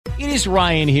It is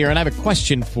Ryan here, and I have a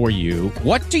question for you.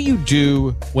 What do you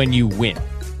do when you win?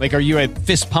 Like, are you a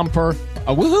fist pumper,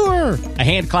 a woohooer, a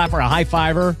hand clapper, a high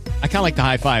fiver? I kind of like the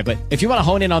high five, but if you want to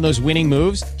hone in on those winning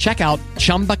moves, check out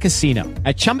Chumba Casino.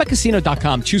 At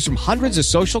ChumbaCasino.com, choose from hundreds of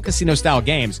social casino-style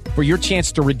games for your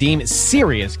chance to redeem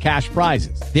serious cash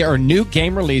prizes. There are new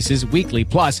game releases weekly,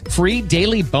 plus free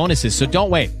daily bonuses. So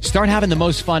don't wait. Start having the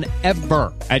most fun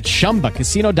ever at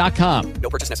ChumbaCasino.com.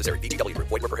 No purchase necessary. VGW. Void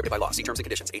were prohibited by law. See terms and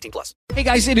conditions. 18+. Hey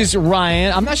guys, it is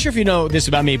Ryan. I'm not sure if you know this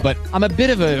about me, but I'm a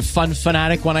bit of a fun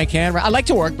fanatic when I can. I like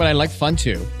to work, but I like fun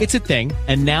too. It's a thing.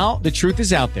 And now the truth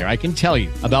is out there. I can tell you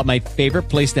about my favorite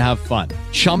place to have fun.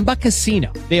 Chumba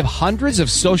Casino. They have hundreds of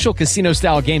social casino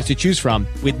style games to choose from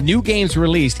with new games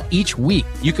released each week.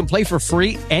 You can play for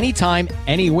free anytime,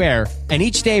 anywhere. And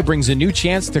each day brings a new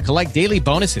chance to collect daily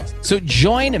bonuses. So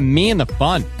join me in the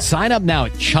fun. Sign up now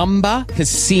at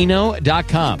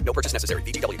ChumbaCasino.com. No purchase necessary.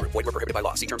 VGW. Void were prohibited by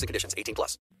law. See terms and conditions.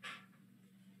 18+.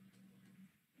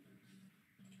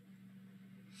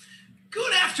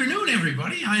 Good afternoon,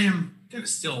 everybody. I am going to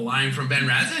steal a line from Ben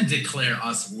Raza and declare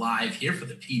us live here for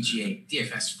the PGA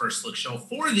DFS First Look Show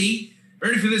for the,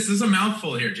 ready for this? This is a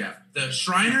mouthful here, Jeff. The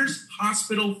Shriners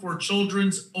Hospital for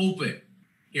Children's Open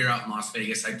here out in Las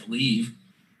Vegas, I believe.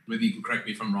 Maybe you can correct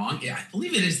me if I'm wrong. Yeah, I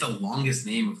believe it is the longest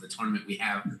name of the tournament we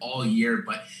have all year.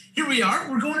 But here we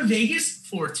are. We're going to Vegas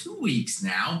for 2 weeks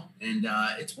now. And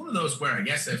it's one of those where I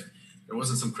guess if there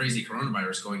wasn't some crazy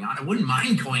coronavirus going on, I wouldn't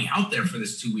mind going out there for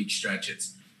this 2 week stretch.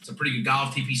 It's a pretty good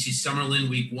golf. TPC Summerlin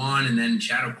week 1 and then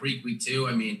Shadow Creek week 2.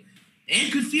 I mean,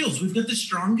 and good fields. We've got the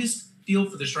strongest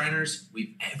field for the Shriners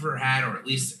we've ever had, or at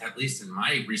least in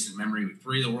my recent memory, with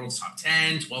 3 of the world's top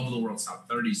 10, 12 of the world's top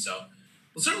 30. So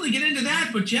we'll certainly get into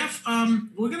that. But Jeff,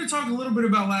 we're going to talk a little bit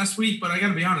about last week, but I got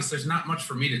to be honest, there's not much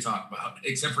for me to talk about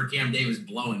except for Cam Davis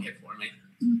blowing it for me.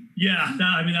 Yeah,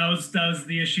 that was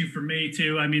the issue for me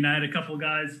too. I mean, I had a couple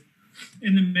guys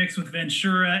in the mix with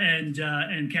Ventura and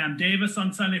Cam Davis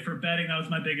on Sunday for betting. That was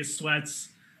my biggest sweats.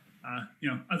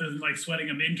 Other than like sweating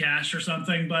them in cash or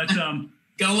something. But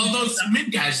gotta love those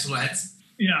mid cash sweats.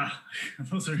 Yeah,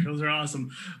 those are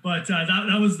awesome. But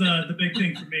that was the big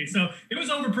thing for me. So it was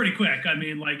over pretty quick. I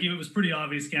mean, like it was pretty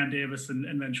obvious Cam Davis and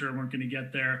Ventura weren't going to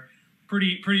get there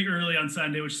pretty early on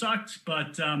Sunday, which sucked.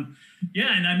 But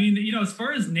yeah, and I mean, as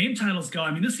far as name titles go,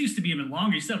 I mean, this used to be even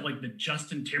longer. You used to have like the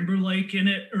Justin Timberlake in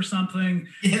it or something.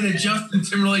 Yeah, the Justin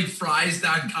Timberlake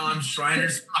Fries.com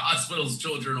Shriners Hospitals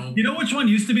Children Open. You know which one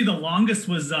used to be the longest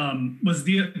was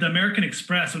the American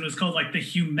Express, when it was called like the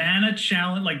Humana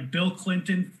Challenge, like Bill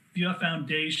Clinton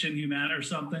Foundation Humana or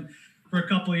something, for a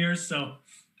couple of years. So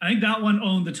I think that one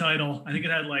owned the title. I think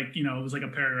it had like, it was like a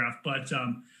paragraph, but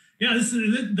yeah,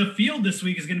 the field this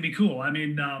week is going to be cool. I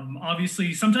mean,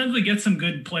 obviously, sometimes we get some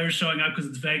good players showing up because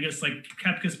it's Vegas. Like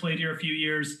Koepka's played here a few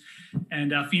years,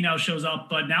 and Finau shows up.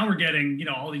 But now we're getting,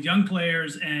 all these young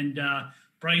players and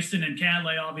Bryson and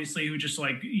Cantlay, obviously, who just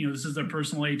like, this is their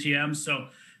personal ATM. So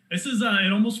this is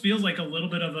it almost feels like a little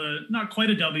bit of a, not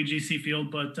quite a WGC field,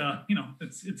 but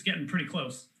it's getting pretty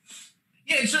close.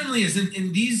 Yeah, it certainly is.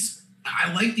 And these.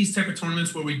 I like these type of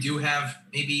tournaments where we do have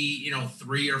maybe,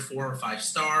 3 or 4 or 5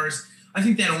 stars. I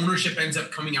think that ownership ends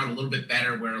up coming out a little bit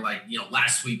better where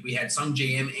last week we had Sung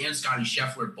JM and Scotty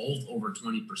Scheffler both over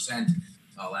 20%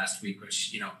 last week,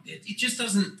 which, it just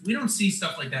doesn't, we don't see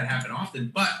stuff like that happen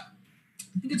often, but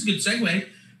I think it's a good segue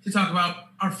to talk about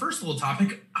our first little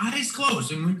topic, eyes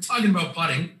closed. And we're talking about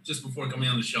putting just before coming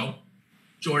on the show.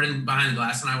 Jordan behind the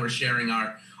glass and I were sharing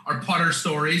our putter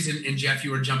stories, and Jeff,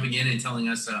 you were jumping in and telling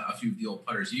us a few of the old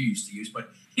putters you used to use. But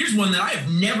here's one that I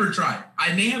have never tried.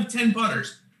 I may have 10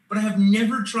 putters, but I have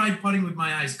never tried putting with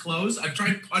my eyes closed. I've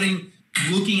tried putting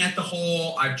looking at the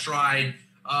hole. I've tried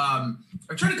a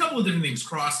couple of different things,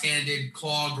 cross-handed,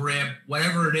 claw grip,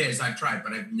 whatever it is I've tried,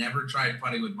 but I've never tried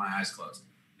putting with my eyes closed.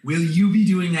 Will you be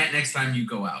doing that next time you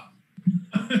go out?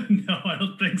 No, I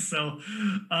don't think so.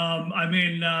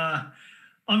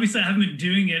 Obviously, I haven't been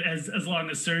doing it as long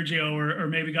as Sergio or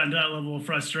maybe gotten to that level of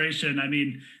frustration. I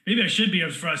mean, maybe I should be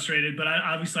as frustrated, but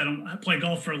I don't play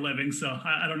golf for a living, so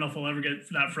I don't know if I'll ever get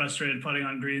that frustrated putting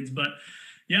on greens. But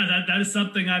yeah, that is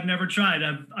something I've never tried.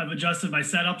 I've adjusted my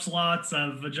setup slots,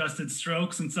 I've adjusted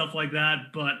strokes and stuff like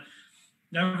that, but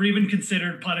never even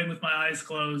considered putting with my eyes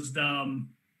closed.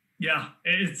 Yeah,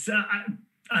 it's I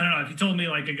don't know. If you told me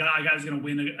like a guy's going to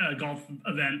win a golf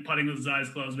event putting with his eyes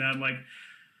closed, man, like.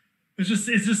 It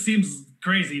just seems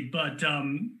crazy, but I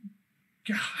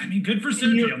mean, good for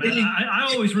Sergio, man. I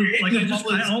always root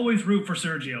I always root for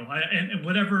Sergio. And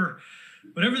whatever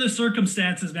the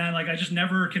circumstances, man. Like I just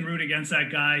never can root against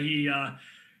that guy. He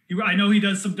I know he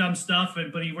does some dumb stuff,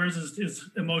 but he wears his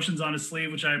emotions on his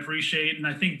sleeve, which I appreciate. And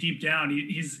I think deep down,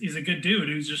 he's a good dude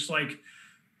who's just like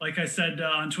I said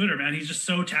on Twitter, man, he's just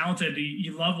so talented.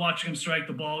 You love watching him strike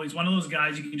the ball. He's one of those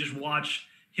guys you can just watch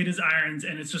hit his irons,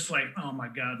 and it's just like, oh my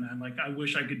God, man, like I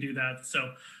wish I could do that.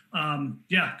 So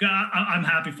yeah, I'm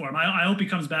happy for him. I hope he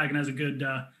comes back and has a good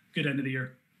end of the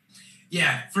year.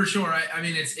 Yeah, for sure. I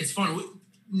mean, it's fun.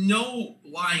 No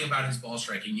lying about his ball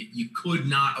striking. You could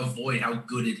not avoid how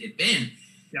good it had been.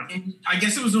 Yeah. And I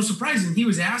guess it was no surprise. And he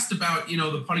was asked about,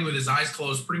 the putting with his eyes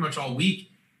closed pretty much all week.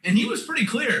 And he was pretty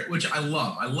clear, which I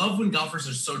love. I love when golfers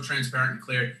are so transparent and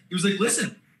clear. He was like,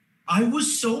 listen, I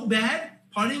was so bad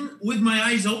putting with my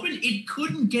eyes open, it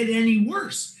couldn't get any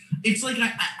worse. It's like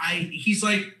he's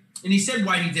like, and he said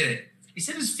why he did it. He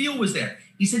said his feel was there.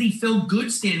 He said he felt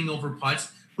good standing over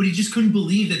putts, but he just couldn't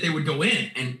believe that they would go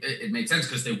in. And it made sense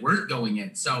because they weren't going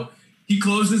in. So he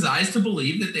closed his eyes to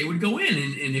believe that they would go in.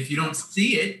 And if you don't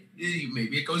see it,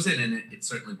 maybe it goes in. And it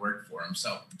certainly worked for him.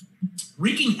 So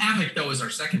wreaking havoc, though, is our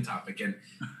second topic. And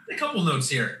a couple notes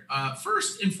here.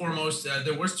 First and foremost,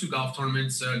 there was 2 golf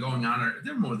tournaments going on. Or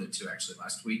there were more than 2, actually,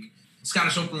 last week.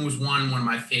 Scottish Open was one of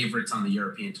my favorites on the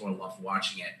European Tour. I loved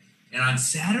watching it. And on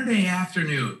Saturday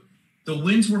afternoon, the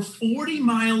winds were 40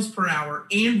 miles per hour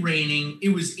and raining. It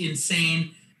was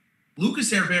insane.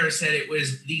 Lucas Herbert said it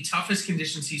was the toughest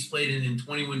conditions he's played in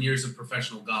 21 years of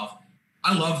professional golf.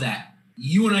 I love that.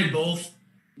 You and I both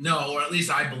know, or at least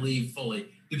I believe fully,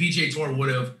 the PGA Tour would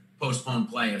have postponed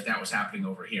play if that was happening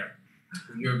over here.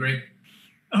 You agree?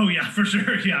 Oh, yeah, for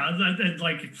sure. Yeah.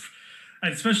 Like,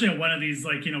 especially at one of these,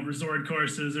 resort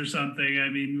courses or something. I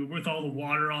mean, with all the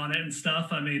water on it and stuff,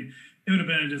 I mean, it would have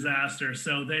been a disaster.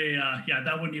 So they,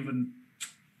 that wouldn't even.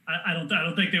 I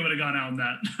don't think they would have gone out on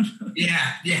that.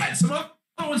 Yeah. Someone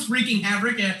was wreaking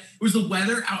havoc. It was the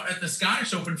weather out at the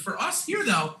Scottish Open. For us here,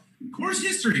 though, course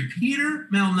history. Peter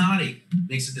Malnati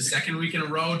makes it the second week in a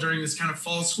row during this kind of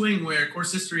fall swing where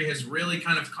course history has really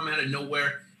kind of come out of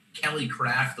nowhere. Kelly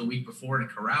Craft the week before at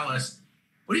Corrales.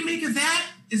 What do you make of that?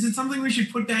 Is it something we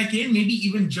should put back in? Maybe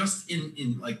even just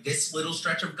in like this little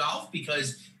stretch of golf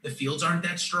because the fields aren't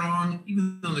that strong,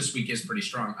 even though this week is pretty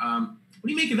strong. What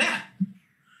do you make of that?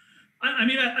 I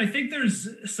mean, I think there's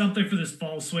something for this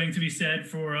fall swing to be said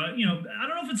for, I don't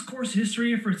know if it's course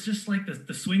history, if it's just like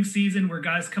the swing season where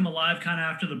guys come alive kind of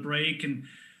after the break. And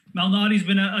Malnati's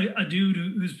been a dude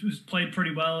who's played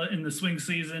pretty well in the swing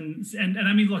season. And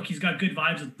I mean, look, he's got good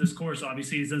vibes at this course,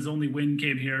 obviously. His only win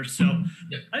came here. So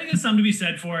I think there's something to be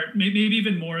said for it. Maybe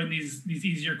even more in these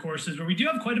easier courses where we do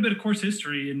have quite a bit of course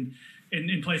history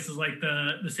in places like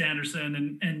the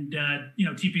Sanderson and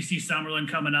TPC Summerlin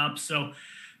coming up. So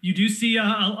you do see a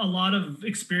lot of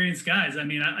experienced guys. I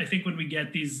mean, I think when we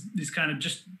get these kind of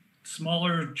just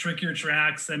smaller, trickier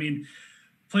tracks, I mean,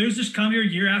 players just come here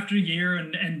year after year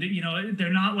and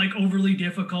they're not like overly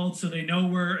difficult. So they know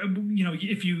where,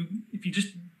 if you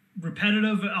just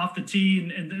repetitive off the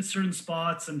tee and certain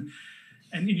spots and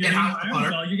you're going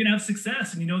to have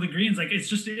success and the greens, like it's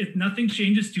just, nothing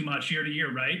changes too much year to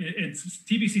year, right? It's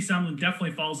TPC Summerlin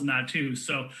definitely falls in that too.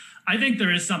 So I think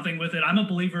there is something with it. I'm a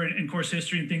believer in course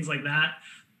history and things like that,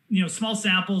 small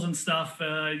samples and stuff.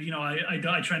 I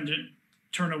tend to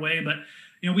turn away, but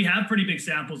we have pretty big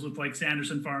samples with like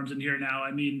Sanderson Farms in here now.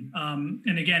 I mean,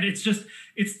 and again, it's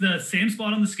the same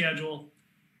spot on the schedule.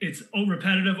 It's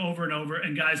repetitive over and over,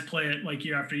 and guys play it like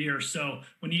year after year. So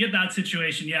when you get that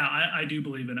situation, I do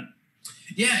believe in it.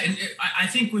 Yeah, and I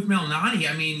think with Malnati,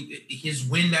 I mean, his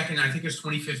win back in, I think it was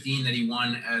 2015 that he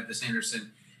won at the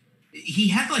Sanderson, he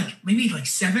had maybe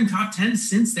 7 top 10s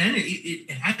since then. It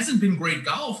hasn't been great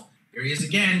golf. Here he is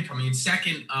again, coming in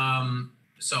second.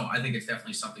 So I think it's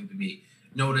definitely something to be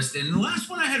noticed. And the last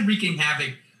one I had wreaking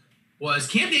havoc was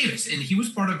Cam Davis, and he was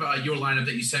part of your lineup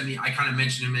that you sent me. I kind of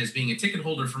mentioned him as being a ticket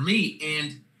holder for me,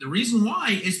 and the reason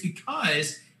why is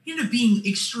because he ended up being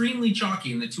extremely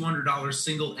chalky in the $200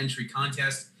 single entry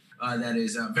contest that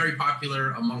is very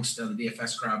popular amongst the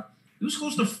DFS crowd. He was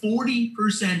close to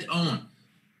 40% own.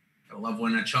 I love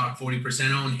when a chalk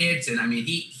 40% own hits, and I mean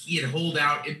he had holed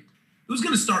out. It was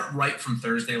going to start right from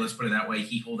Thursday, let's put it that way.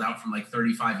 He holed out from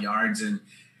 35 yards and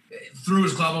threw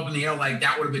his club up in the air like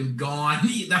that would have been gone.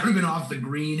 That would have been off the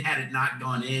green had it not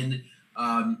gone in.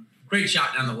 Great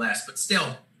shot nonetheless, but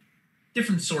still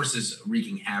different sources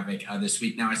wreaking havoc this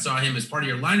week. Now I saw him as part of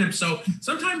your lineup, so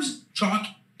sometimes chalk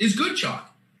is good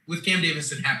chalk. With Cam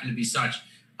Davis, it happened to be such.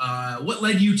 What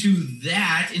led you to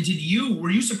that, and were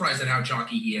you surprised at how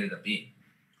chalky he ended up being?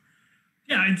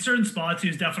 Yeah, in certain spots, he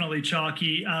was definitely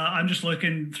chalky. I'm just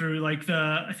looking through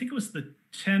I think it was the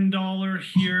 $10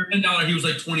 here. $10, he was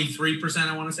like 23%,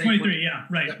 I want to say. 23, yeah,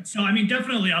 right. Yep. So, I mean,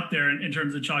 definitely up there in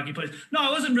terms of chalky plays. No,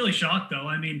 I wasn't really shocked, though.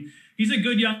 I mean, he's a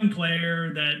good young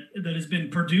player that has been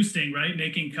producing, right,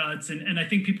 making cuts. And I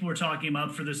think people were talking him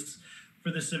up for this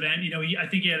event. You know, I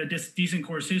think he had a decent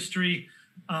course history.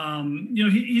 You know,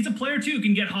 he's a player too who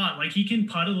can get hot. Like, he can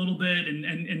putt a little bit,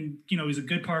 and you know, he's a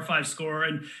good par 5 scorer.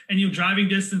 And you know, driving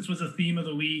distance was a theme of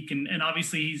the week, and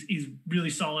obviously he's really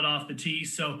solid off the tee.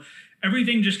 So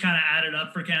everything just kind of added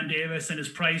up for Cam Davis, and his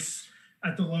price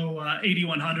at the low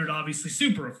 8,100, obviously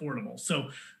super affordable.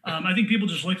 So I think people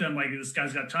just looked at him like, this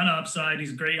guy's got a ton of upside.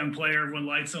 He's a great young player. Everyone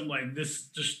likes him. Like, this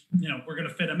just, you know, we're going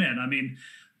to fit him in. I mean,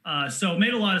 so it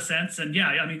made a lot of sense. And yeah,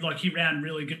 I mean, look, he ran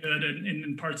really good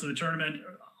in parts of the tournament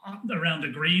around the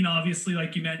green, obviously,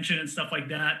 like you mentioned, and stuff like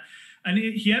that. And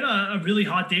he had a really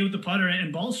hot day with the putter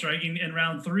and ball striking in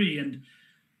round 3. And,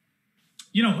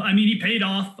 you know, I mean, he paid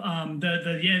off.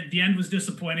 The end was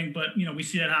disappointing, but, you know, we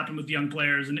see that happen with young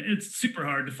players, and it's super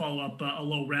hard to follow up a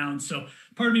low round. So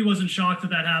part of me wasn't shocked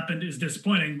that happened. Is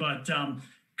disappointing, but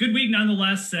good week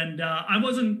nonetheless. And I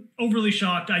wasn't overly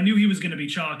shocked. I knew he was going to be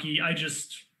chalky. I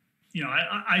just, you know,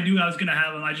 I knew I was going to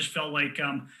have him. I just felt like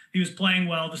he was playing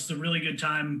well. This is a really good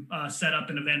time, set up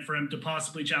an event for him to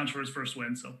possibly challenge for his first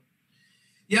win. So.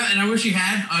 Yeah, and I wish he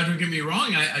had. Don't get me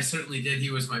wrong. I certainly did.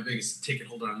 He was my biggest ticket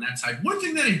holder on that side. One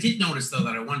thing that I did notice, though,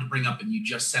 that I wanted to bring up, and you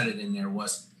just said it in there,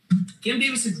 was Cam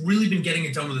Davis had really been getting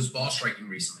it done with his ball striking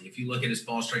recently. If you look at his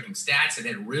ball striking stats, it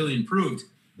had really improved.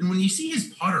 And when you see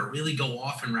his putter really go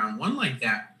off in round 1 like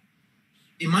that,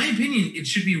 in my opinion, it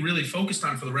should be really focused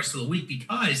on for the rest of the week,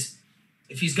 because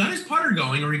if he's got his putter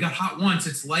going or he got hot once,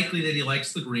 it's likely that he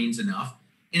likes the greens enough.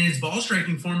 And his ball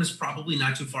striking form is probably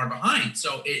not too far behind.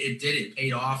 So it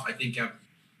paid off. I think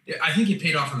it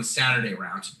paid off on the Saturday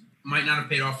round. Might not have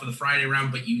paid off for the Friday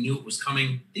round, but you knew it was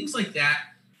coming. Things like that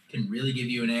can really give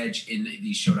you an edge in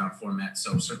these showdown formats.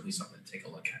 So certainly something to take a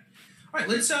look at. All right,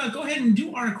 let's go ahead and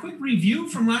do our quick review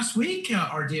from last week,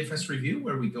 our DFS review,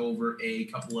 where we go over a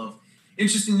couple of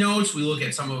interesting notes. We look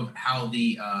at some of how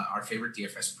our favorite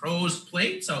DFS pros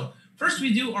played. So first,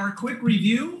 we do our quick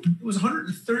review. It was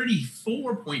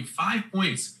 134.5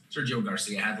 points Sergio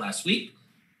Garcia had last week.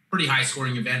 Pretty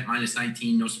high-scoring event, minus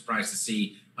 19. No surprise to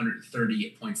see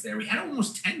 138 points there. We had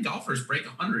almost 10 golfers break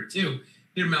 100, too.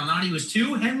 Peter Malnati was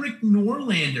 2. Henrik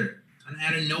Norlander, kind of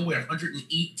out of nowhere,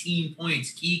 118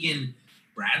 points. Keegan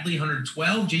Bradley,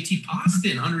 112. JT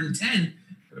Poston, 110.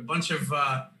 Got a bunch of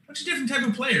different type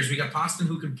of players. We got Poston,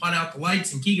 who can putt out the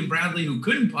lights, and Keegan Bradley, who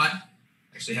couldn't putt.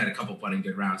 Actually had a couple putting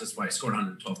good rounds. That's why he scored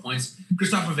 112 points.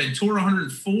 Christopher Ventura,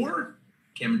 104.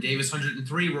 Cameron Davis,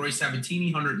 103. Roy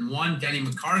Sabatini, 101. Denny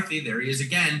McCarthy, there he is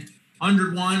again,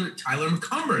 101. Tyler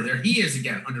McCumber, there he is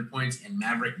again, 100 points. And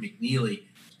Maverick McNeely,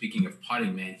 speaking of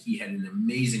putting, man, he had an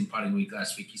amazing putting week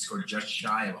last week. He scored just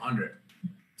shy of 100.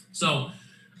 So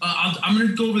I'm going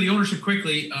to go over the ownership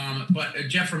quickly. But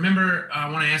Jeff, remember,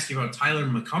 I want to ask you about Tyler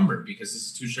McCumber, because this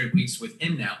is 2 straight weeks with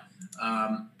him now.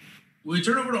 When we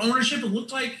turn over to ownership, it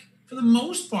looked like, for the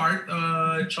most part,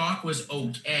 chalk was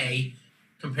okay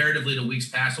comparatively to weeks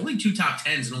past. Only 2 top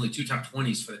 10s and only 2 top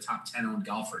 20s for the top 10 owned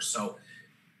golfers. So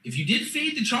if you did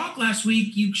fade the chalk last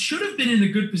week, you should have been in a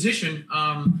good position,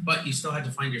 but you still had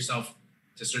to find yourself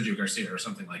to Sergio Garcia or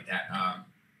something like that.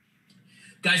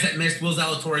 Guys that missed, Will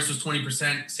Zalatoris was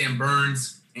 20%, Sam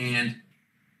Burns, and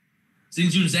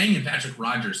Xinjun Zhang and Patrick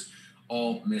Rogers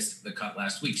all missed the cut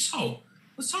last week. So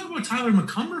let's talk about Tyler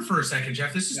McCumber for a second,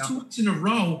 Jeff. This is 2 weeks in a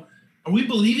row. Are we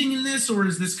believing in this, or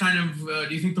is this kind of,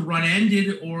 do you think the run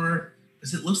ended, or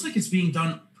does it looks like it's being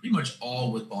done pretty much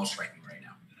all with ball striking right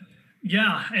now?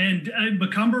 Yeah, and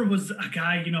McCumber was a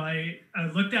guy, you know, I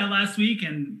looked at last week,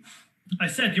 and I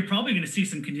said, you're probably going to see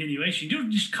some continuation. You don't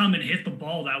just come and hit the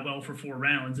ball that well for 4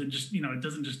 rounds and just, you know, it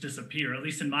doesn't just disappear, at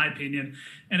least in my opinion.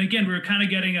 And again, we were kind of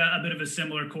getting a bit of a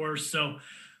similar course. So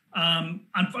I'm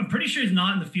pretty sure he's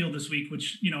not in the field this week,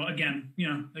 which, you know, again, you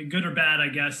know, good or bad, I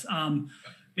guess.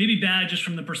 Maybe bad just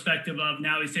from the perspective of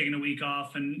now he's taking a week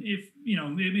off, and if, you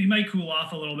know, he might cool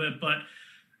off a little bit, but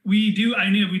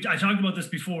I talked about this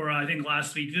before, I think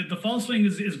last week. The fall swing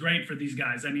is great for these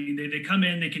guys. I mean, they come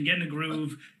in, they can get in a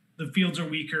groove. The fields are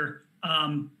weaker.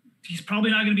 He's probably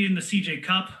not going to be in the CJ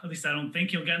Cup. At least I don't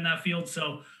think he'll get in that field.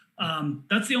 So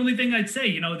that's the only thing I'd say.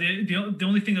 You know, the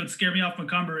only thing that would scare me off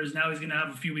McCumber is now he's going to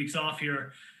have a few weeks off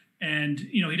here. And,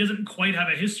 you know, he doesn't quite have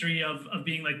a history of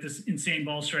being like this insane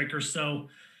ball striker. So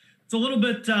it's a little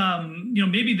bit, you know,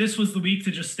 maybe this was the week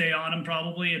to just stay on him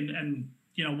probably. And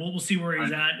you know, we'll see where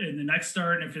he's at in the next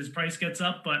start and if his price gets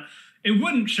up. But it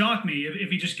wouldn't shock me if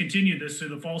he just continued this through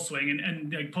the fall swing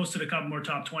and like posted a couple more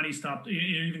top 20s,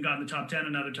 even got in the top 10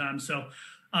 another time. So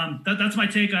That's my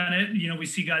take on it. We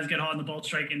see guys get hot in the ball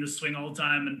striking the swing all the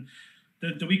time, and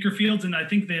the weaker fields, and I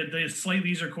think the slightly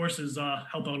easier courses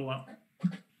help out a lot.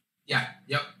 Yeah,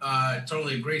 yep,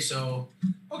 totally agree. So,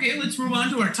 okay, let's move on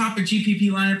to our top of GPP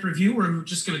lineup review. We're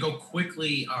just going to go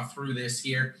quickly through this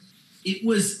here.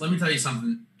 Let me tell you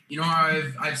something.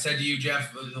 I've said to you,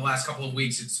 Jeff, the last couple of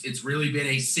weeks, it's really been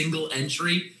a single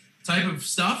entry type of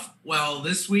stuff. Well,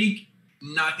 this week,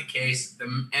 not the case.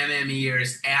 The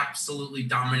MMEers absolutely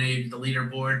dominated the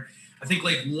leaderboard. I think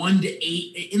like 1 to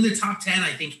 8 in the top 10.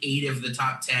 I think 8 of the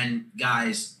top 10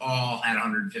 guys all had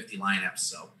 150 lineups.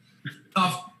 So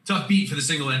tough beat for the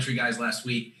single entry guys last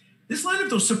week. This lineup,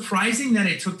 though, surprising that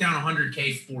it took down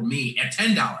 100K for me at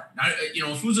 $10. Now,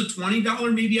 if it was a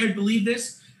 $20, maybe I'd believe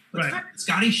this. But right. The fact that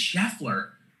Scotty Scheffler,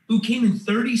 who came in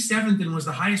 37th and was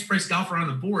the highest priced golfer on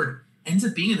the board, ends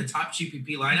up being in the top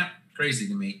GPP lineup, crazy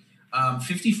to me.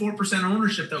 54%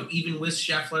 ownership, though, even with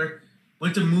Scheffler.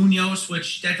 Went to Munoz,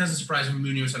 which that doesn't surprise me.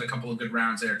 Munoz had a couple of good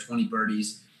rounds there, 20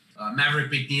 birdies.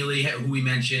 Maverick McNeely, who we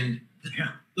mentioned.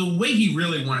 Yeah. The way he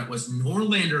really won it was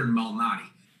Norlander and Malnati.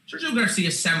 Sergio Garcia,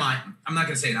 I'm not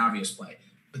going to say an obvious play,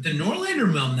 but the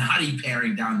Norlander-Malnati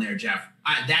pairing down there, Jeff,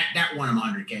 that won him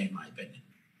 100K in my opinion.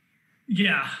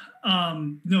 Yeah,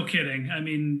 no kidding. I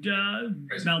mean,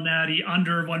 Malnati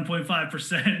under 1.5%,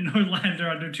 Norlander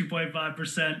under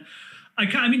 2.5%. You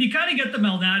kind of get the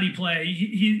Malnati play.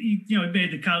 He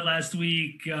made the cut last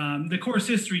week. The course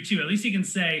history too. At least he can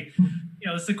say,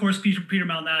 it's the course Peter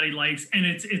Malnati likes, and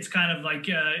it's kind of like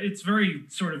it's very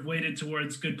sort of weighted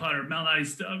towards good putter.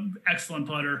 Malnati's excellent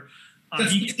putter.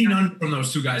 That's 1500 from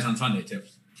those two guys on Sunday too.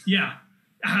 Yeah.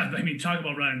 I mean, talk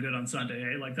about running good on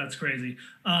Sunday, eh? Like that's crazy.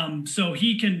 So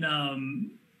he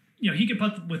can, he can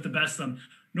putt with the best of them.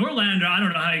 Norlander, I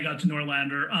don't know how he got to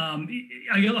Norlander.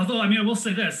 I will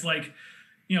say this,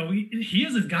 he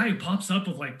is a guy who pops up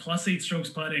with like +8 strokes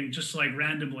putting just like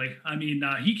randomly. I mean,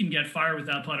 he can get fire with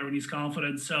that putter when he's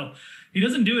confident. So he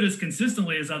doesn't do it as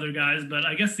consistently as other guys, but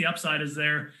I guess the upside is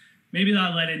there. Maybe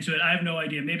that led into it. I have no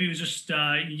idea. Maybe it was just,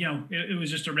 it was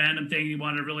just a random thing. He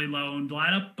wanted a really low owned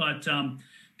lineup, but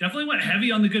definitely went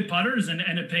heavy on the good putters and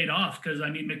it paid off. Cause I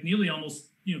mean, McNeely almost,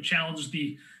 challenged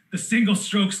the single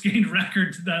strokes gained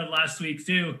record that last week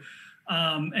too.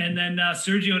 And then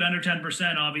Sergio at under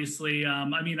 10%, obviously. I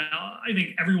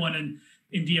think everyone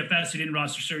in DFS who didn't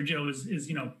roster Sergio is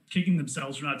kicking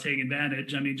themselves for not taking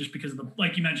advantage. I mean, just because of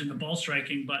like you mentioned, the ball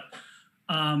striking, but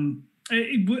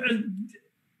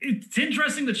it's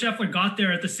interesting that Scheffler got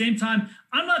there. At the same time,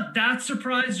 I'm not that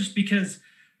surprised just because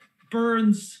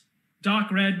Burns,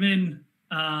 Doc Redman,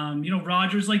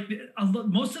 Rogers,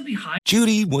 most of the high.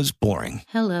 Judy was boring.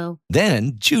 Hello.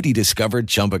 Then Judy discovered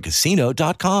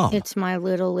ChumbaCasino.com. It's my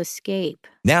little escape.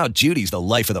 Now Judy's the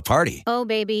life of the party. Oh,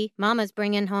 baby, mama's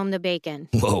bringing home the bacon.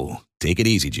 Whoa, take it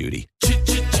easy, Judy.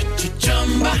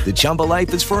 The Chumba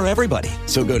life is for everybody.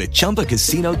 So go to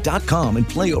ChumbaCasino.com and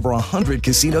play over 100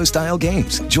 casino-style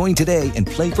games. Join today and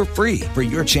play for free for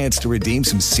your chance to redeem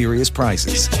some serious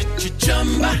prizes.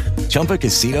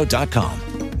 ChumbaCasino.com.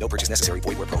 No purchase necessary.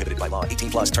 Void where prohibited by law.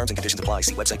 18+ terms and conditions apply.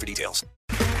 See website for details.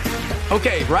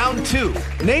 Okay, round 2.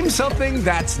 Name something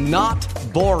that's not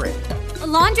boring. A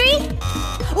laundry?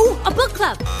 Ooh, a book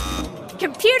club.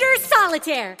 Computer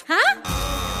solitaire, huh?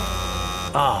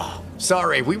 Ah,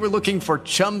 sorry. We were looking for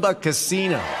Chumba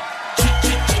Casino.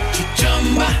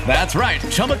 That's right.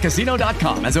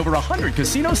 ChumbaCasino.com has over 100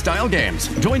 casino-style games.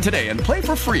 Join today and play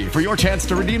for free for your chance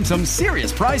to redeem some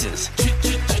serious prizes.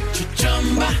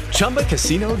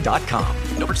 ChumbaCasino.com.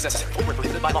 No purchase necessary. Void where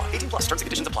prohibited by law. 18+ terms and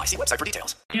conditions apply. See website for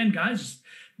details. And guys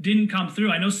didn't come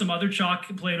through. I know some other chalk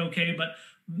played okay, but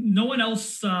no one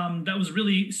else that was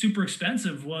really super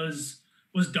expensive was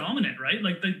dominant, right?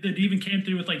 Like that even came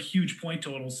through with like huge point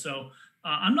totals. So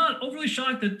I'm not overly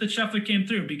shocked that Scheffler came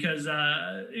through because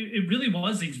it really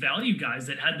was these value guys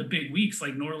that had the big weeks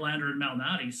like Norlander and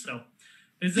Malnati. So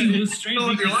it was strange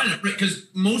because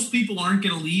most people aren't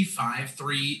going to leave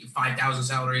 5,000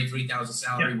 salary, 3,000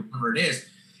 salary, whatever it is.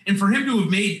 And for him to have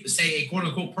made, say, a quote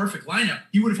unquote perfect lineup,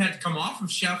 he would have had to come off of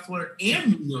Scheffler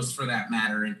and Munoz for that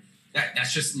matter. And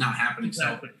that's just not happening.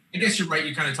 Exactly. So I guess you're right.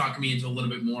 You're kind of talking me into a little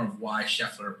bit more of why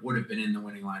Scheffler would have been in the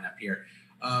winning lineup here.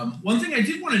 One thing I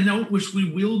did want to note, which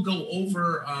we will go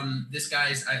over, this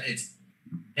guy's, it's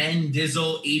Ben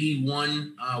Dizzle,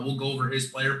 81. We'll go over his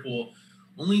player pool.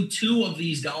 Only 2 of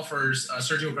these golfers,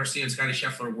 Sergio Garcia and Scotty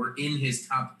Scheffler, were in his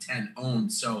top 10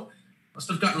 owned. So must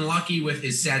have gotten lucky with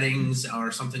his settings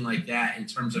or something like that in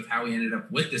terms of how he ended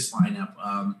up with this lineup.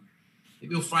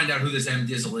 Maybe we'll find out who this M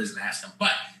Dizzle is and ask him.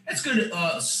 But that's good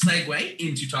segue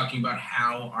into talking about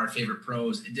how our favorite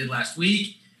pros did last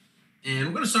week. And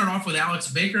we're going to start off with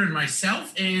Alex Baker and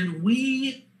myself, and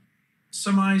we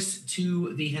surmised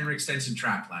to the Henrik Stenson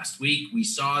trap last week. We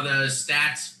saw the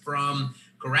stats from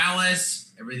Corrales.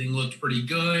 Everything looked pretty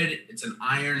good. It's an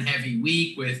iron-heavy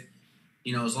week with,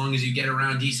 as long as you get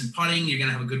around decent putting, you're going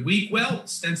to have a good week. Well,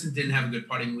 Stenson didn't have a good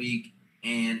putting week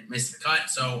and missed the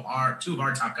cut, so two of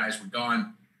our top guys were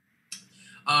gone.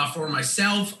 For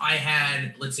myself, I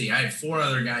had 4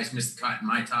 other guys miss the cut in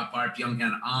my top part, Byung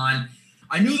Han.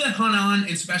 I knew that Han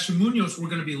and Sebastian Munoz were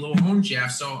going to be low owned,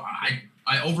 Jeff, so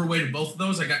I overweighted both of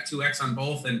those. I got 2X on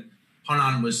both, and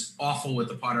Han was awful with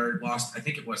the putter. Lost, I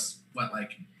think it was,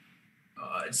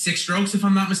 6 strokes, if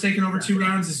I'm not mistaken, over 2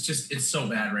 rounds. It's so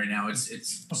bad right now. It's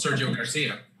Sergio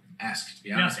Garcia-esque, to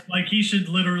be honest. Yeah, like he should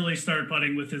literally start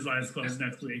putting with his eyes closed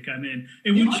next week. I mean,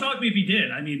 it wouldn't shock me if he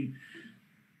did. I mean...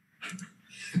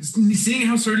 Seeing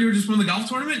how Sergio just won the golf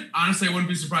tournament, honestly, I wouldn't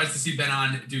be surprised to see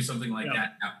Ben do something like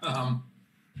that.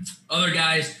 Other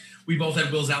guys, we both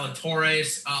had Will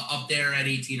Zalatoris up there at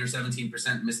 18 or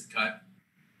 17%, missed the cut.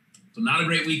 So not a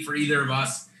great week for either of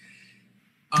us.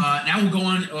 Now we'll go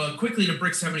on quickly to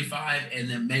Brick 75 and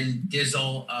then Men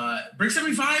Dizzle. Brick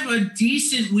 75, a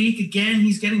decent week. Again,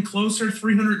 he's getting closer,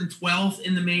 312th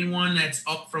in the main one. That's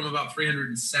up from about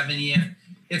 370th.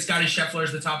 It's Scotty Scheffler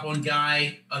as the top one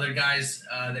guy. Other guys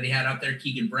that he had up there,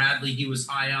 Keegan Bradley, he was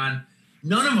high on.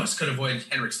 None of us could avoid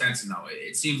Henrik Stenson, though.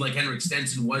 It seemed like Henrik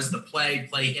Stenson was the play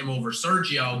him over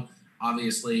Sergio.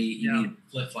 Obviously, you need to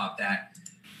flip-flop that.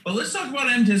 But let's talk about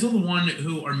Men Dizzle, the one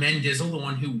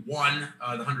who won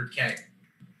the 100K.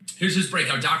 Here's his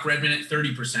breakout. Doc Redman at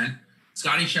 30%.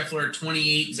 Scotty Scheffler at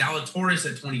 28. Zalatoris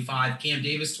at 25. Cam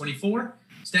Davis, 24.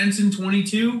 Stenson,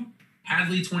 22.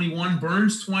 Hadley, 21.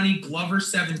 Burns, 20. Glover,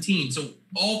 17. So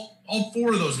all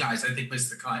 4 of those guys, I think,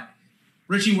 missed the cut.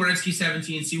 Richie Werenski,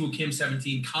 17. Siwoo Kim,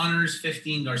 17. Connors,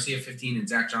 15. Garcia, 15. And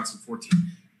Zach Johnson, 14.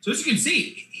 So as you can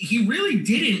see, he really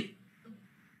didn't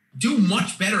do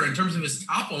much better in terms of his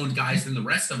top-owned guys than the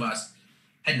rest of us.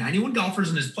 Had 91 golfers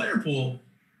in his player pool.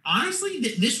 Honestly,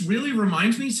 this really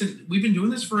reminds me, since we've been doing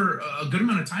this for a good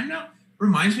amount of time now,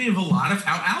 reminds me of a lot of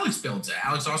how Alex builds it.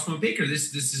 Alex Osman Baker.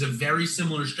 This is a very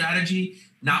similar strategy.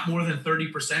 Not more than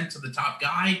 30% to the top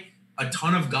guy. A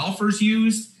ton of golfers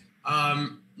used.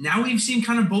 Now we've seen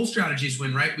kind of both strategies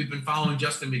win, right? We've been following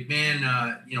Justin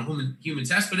McMahon, Human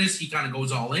Cespedes. He kind of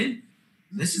goes all in.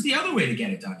 This is the other way to get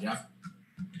it done, Jeff.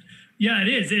 Yeah, it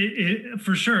is, it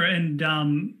for sure. And,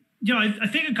 I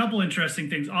think a couple interesting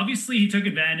things. Obviously, he took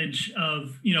advantage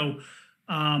of,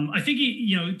 I think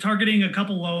he, targeting a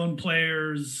couple low-owned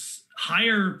players,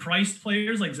 higher priced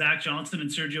players like Zach Johnson and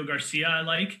Sergio Garcia, I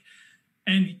like.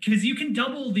 And because you can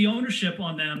double the ownership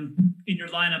on them in your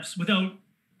lineups without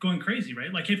going crazy,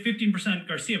 right? Like, he had 15%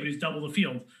 Garcia, but he's double the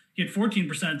field. He had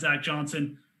 14% Zach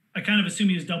Johnson. I kind of assume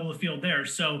he was double the field there.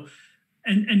 So,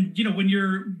 and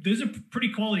when those are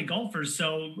pretty quality golfers.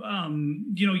 So,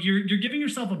 you're giving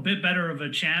yourself a bit better of a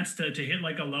chance to hit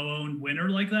like a low-owned winner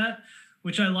like that,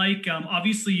 which I like.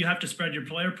 Obviously, you have to spread your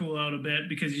player pool out a bit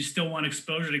because you still want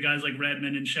exposure to guys like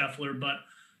Redmond and Scheffler. But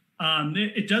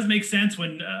it does make sense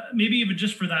when maybe even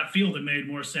just for that field, it made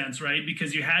more sense, right?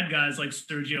 Because you had guys like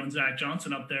Sergio and Zach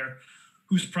Johnson up there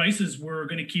whose prices were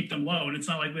going to keep them low. And it's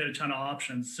not like we had a ton of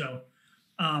options. So,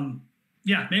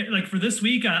 like for this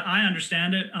week, I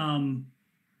understand it.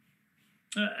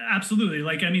 Absolutely.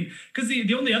 Like, I mean, because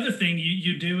the only other thing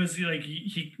you do is like,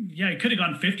 he could have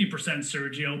gone 50%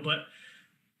 Sergio,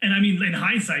 and I mean, in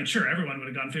hindsight, sure, everyone would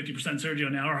have gone 50%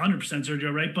 Sergio now or 100%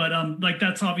 Sergio, right? But like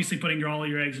that's obviously putting all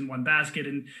your eggs in one basket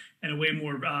and a way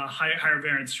more higher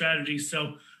variance strategy.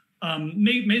 So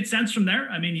made sense from there.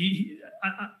 I mean,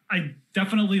 I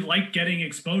definitely like getting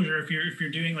exposure if you're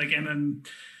doing like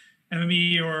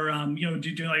MME or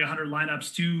doing like 100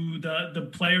 lineups to the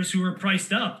players who are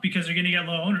priced up because they're going to get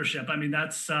low ownership. I mean,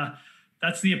 that's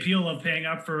the appeal of paying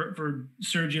up for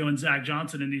Sergio and Zach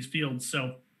Johnson in these fields.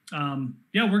 So.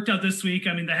 It worked out this week.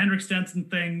 I mean, the Henrik Stenson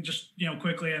thing, just,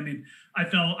 quickly, I mean, I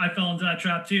fell into that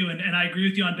trap too. And I agree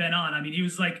with you on Ben On. I mean, he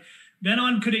was like, Ben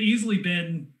On could have easily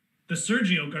been the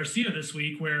Sergio Garcia this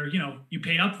week where, you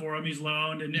pay up for him. He's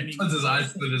loaned and he puts his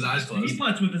eyes closed. He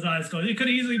puts with his eyes closed. It could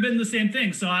have easily been the same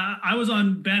thing. So I was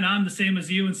on Ben On the same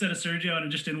as you instead of Sergio, and it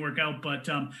just didn't work out. But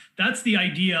that's the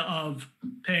idea of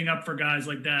paying up for guys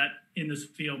like that in this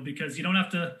field, because you don't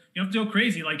have to go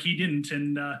crazy like he didn't.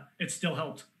 And it still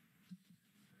helped.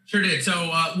 Sure did. So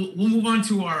we'll move on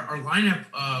to our lineup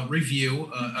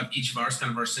review of each of ours, kind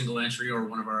of our single entry or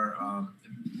one of our,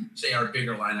 our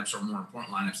bigger lineups or more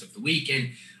important lineups of the week.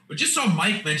 And we just saw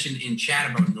Mike mention in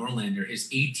chat about Norlander, his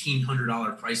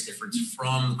 $1,800 price difference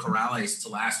from Corrales to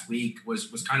last week was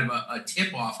kind of a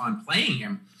tip off on playing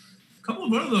him. A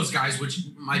couple of those guys, which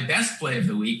my best play of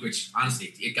the week, which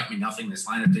honestly, it got me nothing. This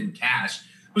lineup didn't cash,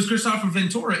 was Christopher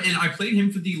Ventura. And I played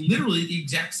him for literally the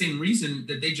exact same reason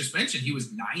that they just mentioned. He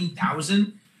was 9,000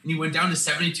 and he went down to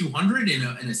 7,200 in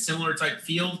a similar type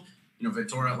field.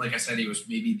 Ventura, like I said, he was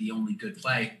maybe the only good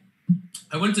play.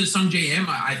 I went to Sung Jae Im.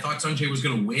 I thought Sung Jae was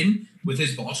going to win with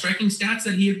his ball striking stats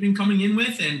that he had been coming in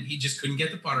with, and he just couldn't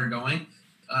get the putter going.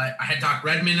 I had Doc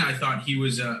Redman. I thought he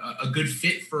was a good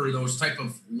fit for those type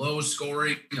of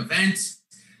low-scoring events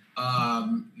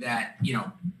that,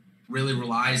 really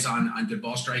relies on good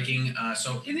ball striking.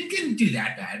 So and it didn't do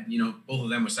that bad. Both of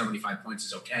them with 75 points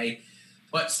is okay.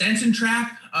 But Stenson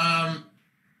Trap,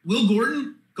 Will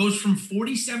Gordon goes from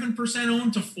 47%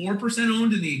 owned to 4%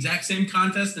 owned in the exact same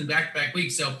contest in back-to-back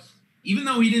weeks. So even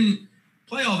though he didn't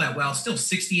play all that well, still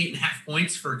 68.5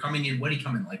 points for coming in. What did he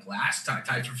come in like last?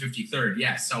 Tied for 53rd.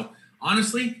 Yeah. So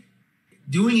honestly,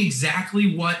 doing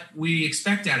exactly what we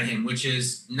expect out of him, which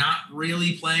is not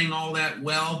really playing all that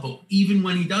well. But even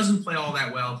when he doesn't play all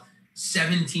that well,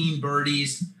 17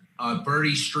 birdies,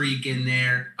 birdie streak in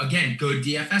there. Again, good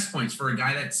DFS points for a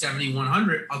guy that's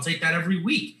 7,100. I'll take that every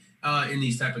week in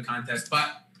these type of contests. But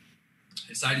I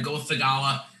decided to go with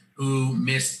Thagala, who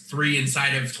missed 3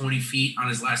 inside of 20 feet on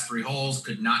his last 3 holes,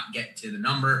 could not get to the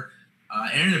number.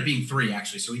 It ended up being 3,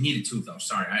 actually, so he needed 2, though.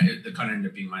 Sorry, the cut ended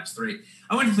up being -3.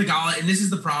 I went to Thagala, and this is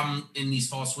the problem in these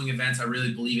fall swing events. I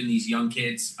really believe in these young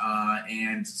kids,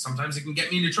 and sometimes it can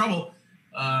get me into trouble,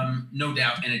 no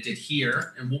doubt, and it did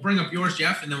here. And we'll bring up yours,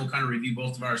 Jeff, and then we'll kind of review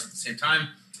both of ours at the same time.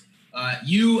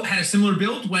 You had a similar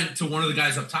build, went to one of the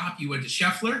guys up top. You went to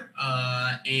Scheffler,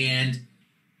 and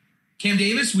Cam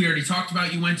Davis, we already talked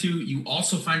about. You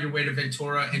also find your way to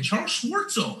Ventura and Charles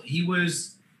Schwartzel. He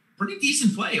was pretty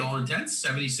decent play, all intents,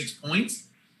 76 points,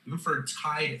 even for a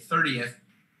tied 30th.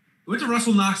 We went to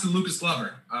Russell Knox and Lucas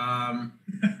Glover.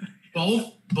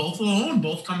 Both alone,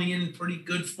 both coming in pretty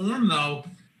good form, though.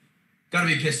 Got to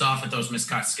be pissed off at those missed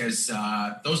cuts because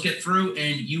those get through,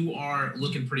 and you are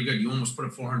looking pretty good. You almost put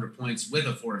up 400 points with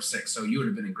a 4 of 6, so you would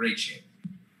have been in great shape.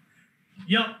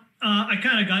 Yep. I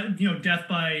kind of got, death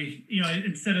by,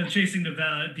 instead of chasing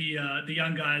the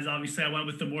young guys, obviously I went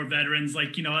with the more veterans.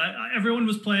 Like, everyone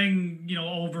was playing,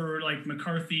 over like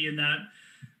McCarthy in that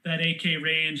 8K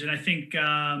range. And I think,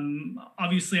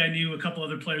 obviously I knew a couple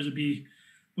other players would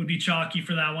be chalky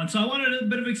for that one. So I wanted a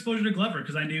bit of exposure to Glover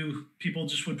because I knew people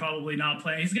just would probably not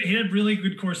play. He had really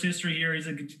good course history here. He's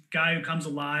a guy who comes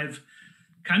alive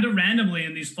kind of randomly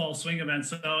in these fall swing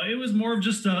events. So it was more of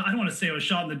just I don't want to say it was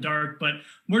shot in the dark, but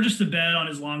more just a bet on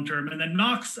his long term. And then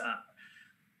Knox,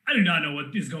 I do not know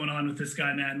what is going on with this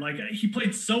guy, man. Like, he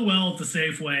played so well at the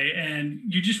Safeway, and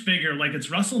you just figure, like,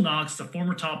 it's Russell Knox, the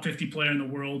former top 50 player in the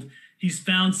world. He's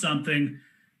found something.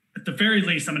 At the very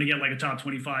least, I'm going to get like a top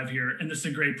 25 here, and this is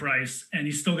a great price, and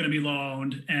he's still going to be low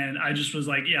owned. And I just was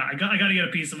like, yeah, I got to get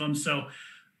a piece of him. So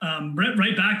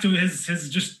right back to his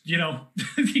just,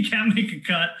 he can't make a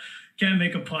cut, can't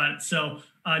make a putt. So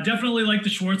definitely like the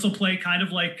Schwartzel play, kind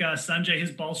of like Sanjay,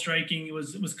 his ball striking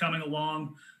was coming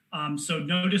along. So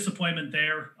no disappointment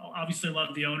there. Obviously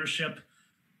love the ownership.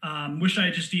 Wish I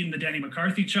had just eaten the Denny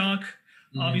McCarthy chalk,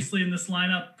 obviously in this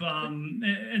lineup.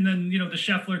 And then, the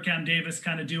Scheffler, Cam Davis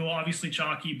kind of duo, obviously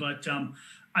chalky, but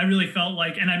I really felt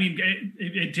like, and I mean,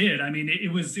 it did. I mean,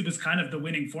 it was kind of the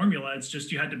winning formula. It's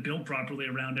just you had to build properly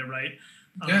around it, right?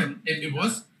 Yeah, it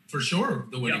was for sure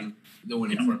the winning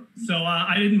formula. So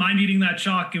I didn't mind eating that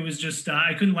chalk. It was just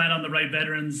I couldn't land on the right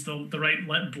veterans, the right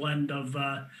blend of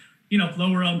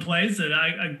lower owned plays that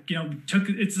I took.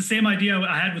 It's the same idea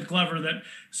I had with Glover that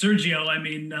Sergio. I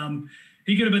mean,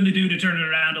 he could have been the dude to turn it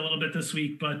around a little bit this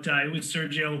week, but it was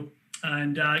Sergio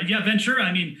and Ventura.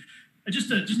 I mean. Just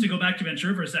to go back to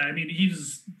Ventura for a second, I mean, he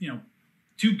was,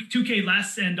 2K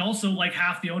less and also like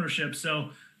half the ownership.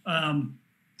 So,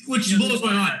 which blows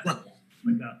my mind.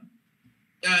 Like that.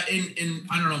 And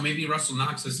I don't know, maybe Russell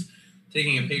Knox is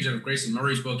taking a page out of Grayson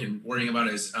Murray's book and worrying about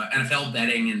his NFL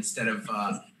betting instead of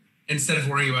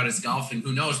worrying about his golf, and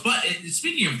who knows. But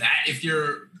speaking of that, if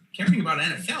you're caring about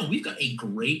NFL, we've got a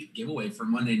great giveaway for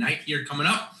Monday night here coming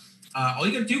up. All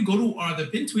you got to do, go to the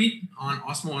pin tweet on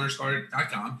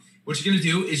awesome_.com. What you're going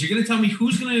to do is you're going to tell me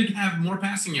who's going to have more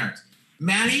passing yards.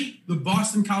 Maddie, the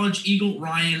Boston College Eagle,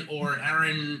 Ryan, or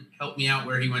Aaron, help me out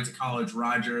where he went to college,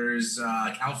 Rogers,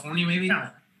 California maybe?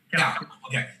 Cal.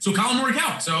 Okay, so Colin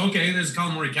Morikawa. So, okay, there's a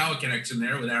Colin Morikawa connection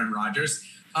there with Aaron Rodgers.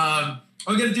 All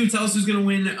you got to do, tell us who's going to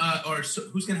win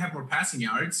who's going to have more passing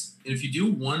yards. And if you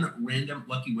do, one random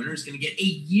lucky winner is going to get a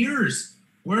year's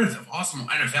worth of Awesome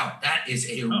NFL. That is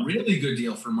a really good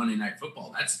deal for Monday Night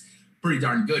Football. That's pretty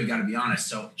darn good, got to be honest.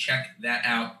 So check that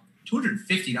out.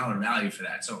 $250 value for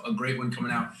that. So a great one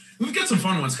coming out. We've got some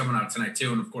fun ones coming out tonight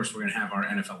too. And of course, we're going to have our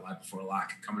NFL Live Before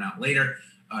Lock coming out later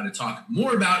to talk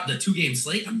more about the 2-game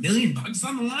slate. $1 million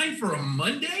on the line for a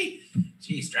Monday.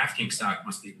 Geez, Draftkings stock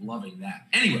must be loving that.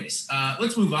 Anyways,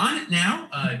 let's move on now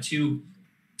to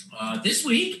this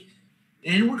week.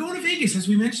 And we're going to Vegas. As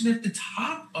we mentioned at the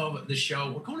top of the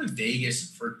show, we're going to Vegas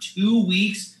for 2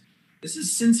 weeks. This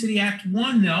is Sin City Act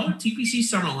 1, though. TPC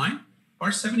Summerline,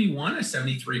 par 71 at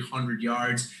 7,300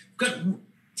 yards. We've got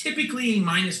typically a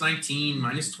 -19,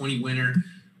 -20 winner.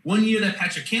 One year that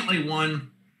Patrick Cantlay won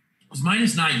was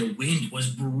 -9. The wind was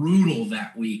brutal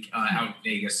that week out in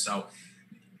Vegas. So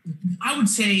I would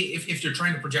say if you're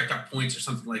trying to project up points or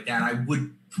something like that, I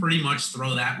would pretty much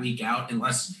throw that week out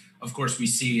unless, of course, we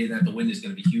see that the wind is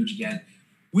going to be huge again.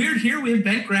 Weird here, we have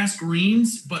bent grass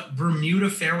greens, but Bermuda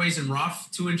fairways and rough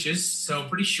 2 inches, so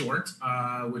pretty short,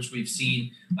 which we've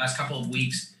seen last couple of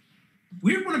weeks.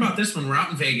 Weird one about this one, we're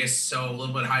out in Vegas, so a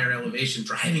little bit higher elevation.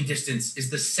 Driving distance is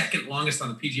the second longest on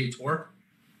the PGA Tour.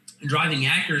 And driving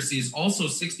accuracy is also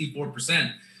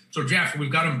 64%. So, Jeff,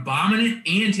 we've got him bombing it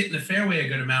and hitting the fairway a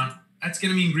good amount. That's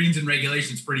going to mean greens and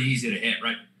regulations pretty easy to hit,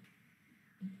 right?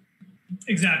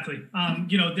 Exactly. And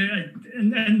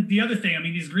the other thing, I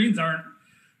mean, these greens aren't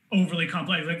overly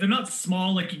complex. Like, they're not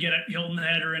small like you get at Hilton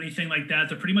Head or anything like that.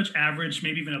 They're pretty much average,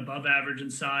 maybe even above average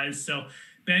in size. So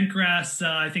bent grass,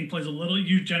 I think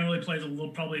generally plays a little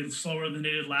probably slower than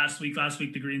they did last week. Last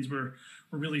week the greens were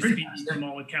really speedy from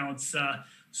all accounts.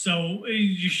 So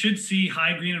you should see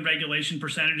high green and regulation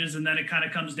percentages, and then it kind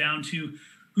of comes down to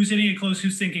who's hitting it close,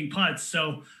 who's sinking putts.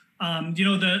 So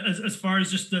as far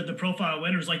as just the profile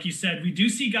winners, like you said, we do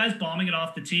see guys bombing it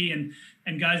off the tee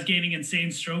and guys gaining insane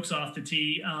strokes off the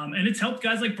tee. And it's helped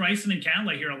guys like Bryson and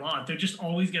Cantlay here a lot. They just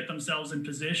always get themselves in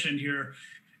position here.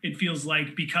 It feels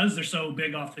like, because they're so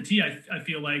big off the tee, I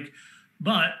feel like,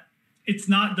 but it's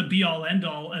not the be all end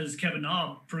all, as Kevin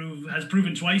Na has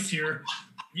proven twice here.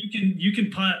 You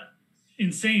can putt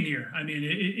insane here. I mean,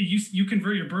 you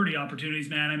convert your birdie opportunities,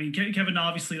 man. I mean, Kevin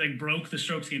obviously broke the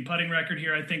strokes gained putting record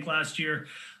here, I think, last year.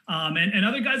 And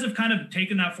other guys have kind of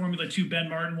taken that formula too. Ben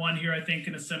Martin won here, I think,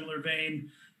 in a similar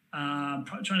vein.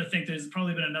 Trying to think, there's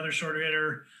probably been another shorter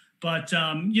hitter. But,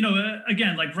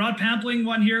 again, like Rod Pampling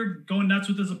won here, going nuts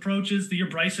with his approaches. The year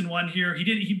Bryson won here,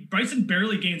 Bryson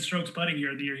barely gained strokes putting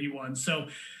here the year he won. So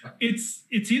it's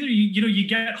either, you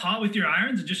get hot with your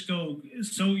irons and just go,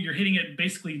 so you're hitting it,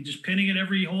 basically just pinning it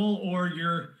every hole, or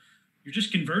you're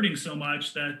just converting so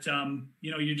much that,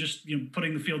 you're just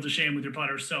putting the field to shame with your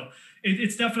putter. So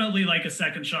it's definitely like a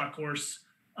second shot course.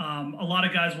 A lot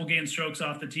of guys will gain strokes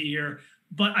off the tee here,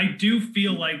 but I do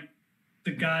feel like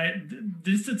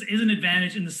distance is an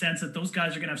advantage in the sense that those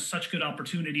guys are going to have such good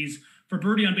opportunities for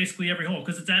birdie on basically every hole,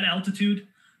 because it's at altitude.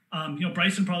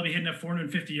 Bryson probably hitting at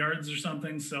 450 yards or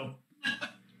something. So,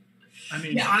 I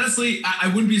mean, yeah, honestly, I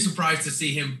wouldn't be surprised to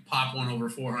see him pop one over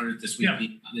 400 this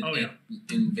week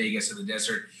in Vegas in the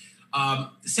desert.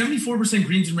 74%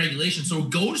 greens in regulation. So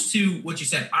it goes to what you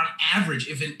said. On average,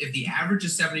 if the average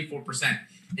is 74%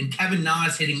 and Kevin Na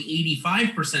is hitting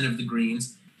 85% of the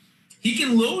greens, he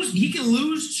can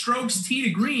lose strokes tee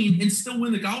to green and still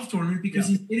win the golf tournament because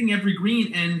he's hitting every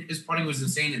green, and his putting was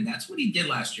insane. And that's what he did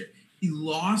last year. He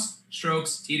lost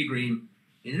strokes tee to green.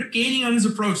 He ended up gaining on his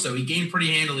approach, though. He gained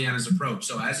pretty handily on his approach.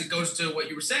 So as it goes to what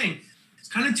you were saying, it's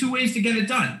kind of two ways to get it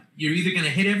done. You're either going to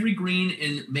hit every green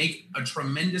and make a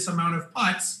tremendous amount of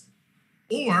putts,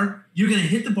 or you're going to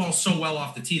hit the ball so well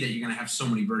off the tee that you're going to have so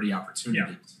many birdie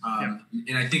opportunities.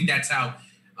 And I think that's how,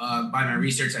 by my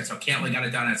research, that's how Cantlay got it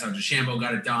done. That's how DeChambeau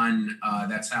got it done.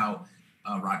 That's how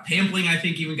Rod Pampling, I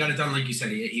think, even got it done. Like you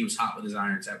said, he was hot with his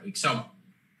irons that week. So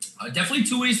definitely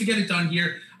two ways to get it done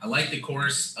here. I like the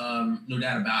course, no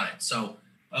doubt about it. So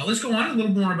let's go on a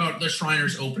little more about the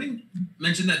Shriners Opening.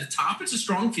 Mentioned at the top, it's a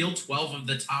strong field. 12 of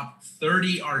the top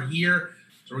 30 are here.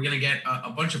 So we're going to get a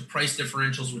bunch of price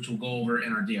differentials, which we'll go over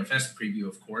in our DFS preview,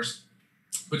 of course.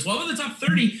 But 12 of the top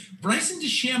 30, Bryson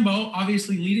DeChambeau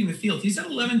obviously leading the field. He's at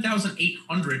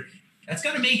 11,800. That's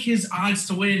got to make his odds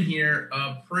to win here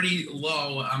pretty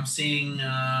low. I'm seeing,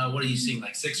 what are you seeing,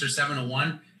 like 6 or 7 to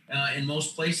 1 in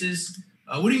most places.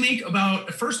 What do you make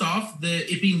about, first off,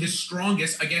 it being the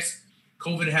strongest? I guess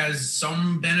COVID has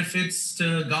some benefits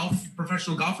to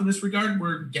professional golf in this regard.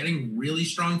 We're getting really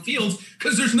strong fields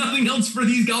because there's nothing else for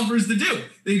these golfers to do.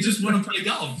 They just want to play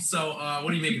golf. So what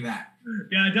do you make of that?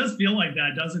 Yeah, it does feel like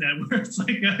that, doesn't it? Where it's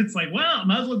like, well, I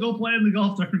might as well go play in the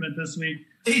golf tournament this week.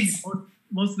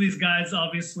 Most of these guys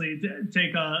obviously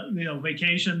take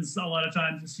vacations a lot of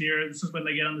times this year. This is when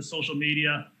they get on the social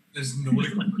media. There's nobody,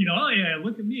 oh yeah,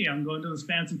 look at me, I'm going to this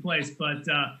fancy place. But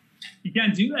You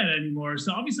can't do that anymore.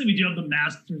 So obviously we do have the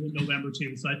Masters in November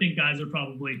too. So I think guys are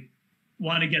probably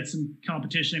want to get some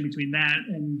competition in between that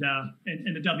and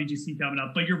the WGC coming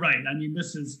up. But you're right. I mean,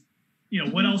 this is,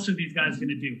 what else are these guys going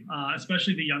to do?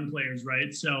 Especially the young players,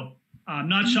 right? So I'm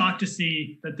not shocked to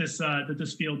see that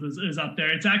this field is up there.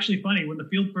 It's actually funny when the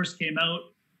field first came out.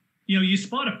 You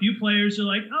spot a few players. You're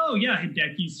like, oh yeah,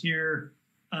 Hideki's here.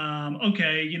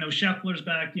 Okay, Scheffler's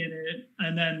back in it,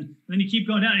 and then you keep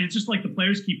going down. And it's just like the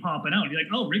players keep popping out. You're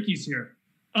like, oh, Ricky's here.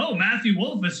 Oh, Matthew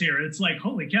Wolff is here. It's like,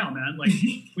 holy cow, man! Like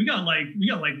we got like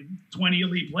 20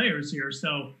 elite players here.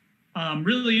 So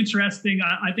really interesting.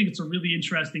 I think it's a really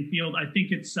interesting field. I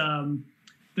think it's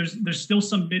there's still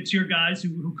some mid-tier guys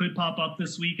who could pop up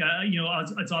this week.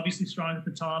 It's obviously strong at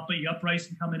the top, but you got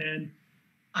Bryson coming in.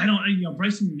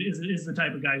 Bryson is the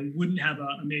type of guy who wouldn't have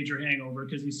a major hangover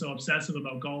because he's so obsessive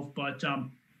about golf. But,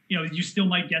 you still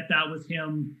might get that with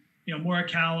him.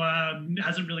 Morikawa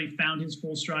hasn't really found his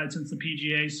full stride since the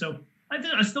PGA. So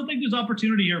I still think there's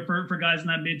opportunity here for guys in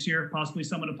that mid-tier, possibly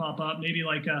someone to pop up, maybe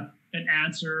like an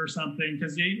Answer or something.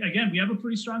 Because, again, we have a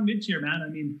pretty strong mid-tier, man. I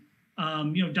mean,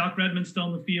 Doc Redman's still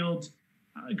in the field.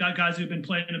 Got guys who've been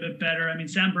playing a bit better. I mean,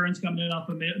 Sam Burns coming in off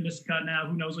a missed cut now.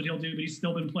 Who knows what he'll do, but he's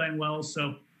still been playing well.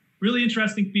 So really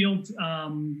interesting field.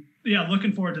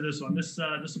 Looking forward to this one. This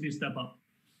will be a step up.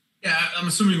 Yeah, I'm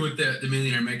assuming with the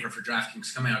Millionaire Maker for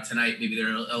DraftKings coming out tonight, maybe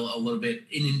they're a little bit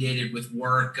inundated with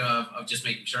work of just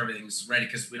making sure everything's ready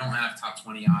because we don't have top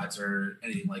 20 odds or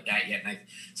anything like that yet. And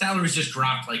salaries just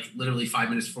dropped like literally 5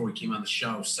 minutes before we came on the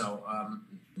show. So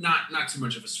not too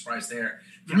much of a surprise there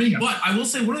for me. But I will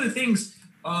say one of the things,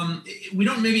 we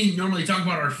don't maybe normally talk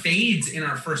about our fades in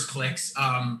our first clicks.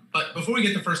 But before we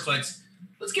get the first clicks,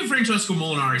 let's give Francesco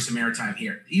Molinari some airtime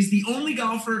here. He's the only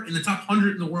golfer in the top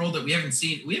 100 in the world that we haven't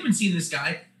seen. We haven't seen this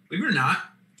guy, believe it or not,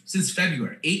 since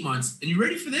February, 8 months. And you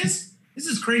ready for this? This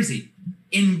is crazy.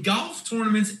 In golf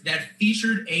tournaments that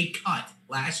featured a cut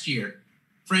last year,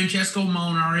 Francesco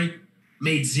Molinari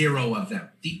made 0 of them.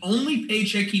 The only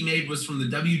paycheck he made was from the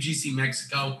WGC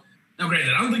Mexico. Now,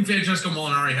 granted, I don't think Francesco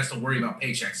Molinari has to worry about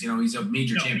paychecks. He's a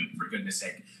major champion, for goodness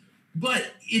sake.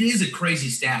 But it is a crazy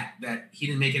stat that he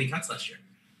didn't make any cuts last year.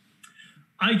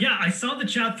 I saw the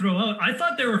chat throw out. I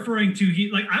thought they were referring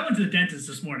to I went to the dentist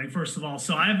this morning, first of all.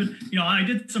 So I haven't, I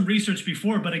did some research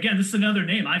before, but again, this is another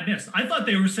name I missed. I thought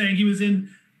they were saying he was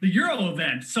in the Euro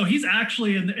event. So he's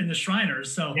actually in the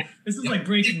Shriners. So this is like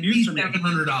breaking news for me.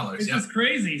 $700. It's just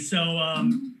crazy. So,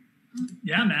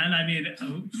 yeah, man. I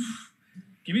mean,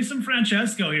 give me some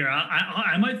Francesco here.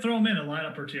 I might throw him in a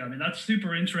lineup or two. I mean, that's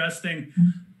super interesting.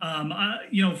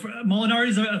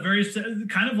 Molinari's a very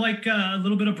kind of like a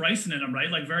little bit of Bryson in him,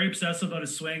 right? Like very obsessive about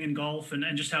his swing and golf and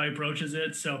just how he approaches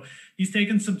it. So he's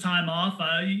taken some time off.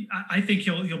 I think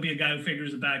he'll be a guy who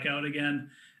figures it back out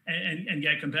again and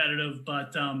get competitive.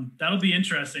 But that'll be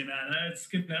interesting, man. It's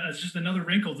just another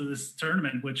wrinkle to this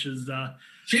tournament, which is already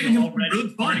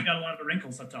got a lot of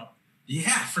wrinkles up top.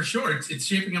 Yeah, for sure. It's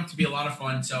shaping up to be a lot of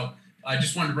fun. So I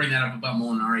just wanted to bring that up about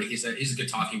Molinari. He's a good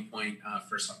talking point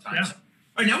for some time. Yeah. So.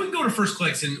 All right, now we can go to first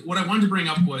clicks. And what I wanted to bring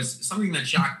up was something that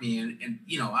shocked me. And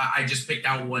I just picked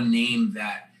out one name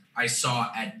that I saw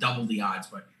at double the odds.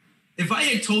 But if I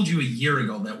had told you a year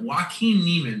ago that Joaquin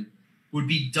Niemann would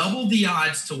be double the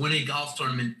odds to win a golf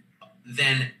tournament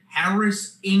than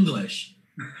Harris English,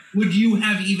 would you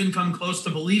have even come close to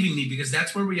believing me? Because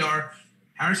that's where we are.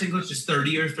 Harris English is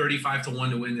 30 or 35 to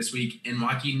 1 to win this week, and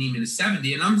Joaquin Niemann is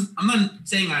 70. And I'm not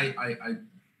saying I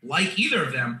like either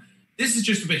of them. This is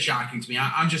just a bit shocking to me.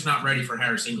 I'm just not ready for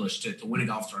Harris English to win a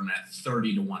golf tournament at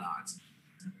 30 to 1 odds.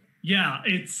 Yeah,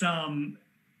 it's I'm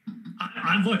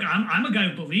a guy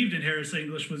who believed in Harris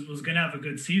English was going to have a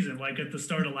good season. Like at the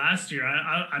start of last year,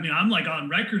 I mean, I'm like on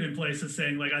record in places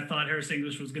saying like I thought Harris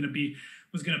English was going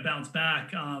to bounce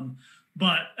back.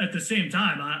 But at the same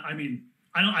time, I mean,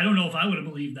 I don't know if I would have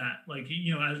believed that. Like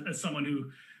as someone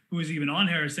who is even on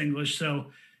Harris English,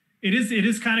 so. It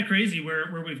is kind of crazy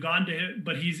where we've gone to,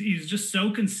 but he's just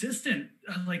so consistent.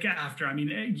 Like after, I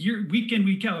mean, week in,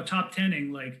 week out, top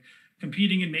 10ing, like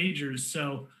competing in majors.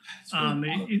 So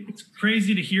it's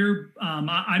crazy to hear.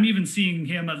 I'm even seeing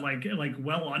him at like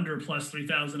well under plus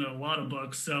 3,000 at a lot of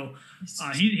books. So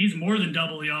he's more than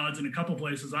double the odds in a couple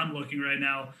places I'm looking right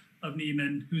now of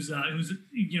Niemann, who's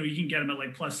you can get him at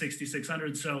like plus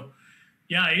 6,600. So.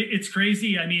 Yeah, it's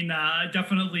crazy. I mean,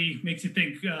 definitely makes you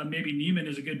think maybe Niemann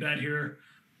is a good bet here.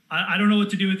 I don't know what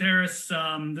to do with Harris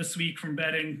this week from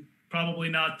betting. Probably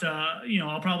not.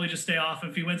 I'll probably just stay off.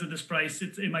 If he wins at this price,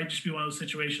 it might just be one of those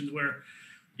situations where,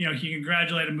 he can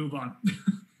congratulate and move on.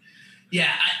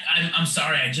 Yeah, I'm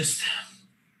sorry.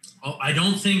 I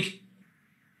don't think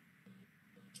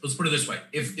let's put it this way.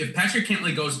 If Patrick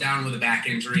Cantlay goes down with a back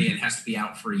injury and has to be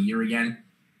out for a year again,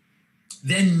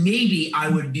 then maybe I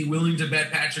would be willing to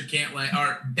bet Patrick Cantlay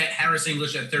or bet Harris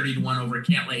English at 30-1 over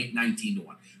Cantlay 19-1.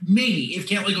 Maybe if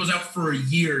Cantlay goes out for a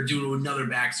year due to another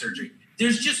back surgery.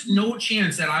 There's just no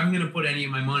chance that I'm going to put any of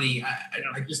my money.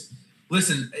 I just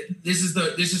listen. This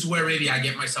is where maybe I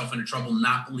get myself into trouble,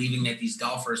 not believing that these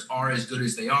golfers are as good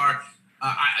as they are.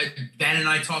 Ben and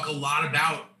I talk a lot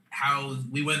about how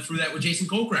we went through that with Jason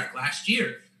Kokrak last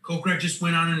year. Kokrak just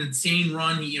went on an insane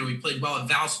run. He played well at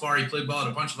Valspar. He played well at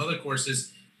a bunch of other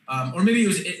courses. Or maybe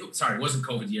it wasn't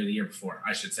COVID year, the year before,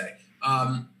 I should say.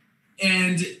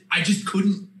 And I just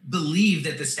couldn't believe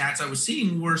that the stats I was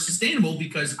seeing were sustainable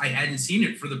because I hadn't seen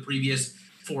it for the previous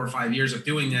 4 or 5 years of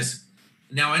doing this.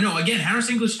 Now I know, again, Harris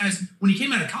English when he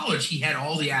came out of college, he had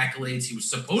all the accolades. He was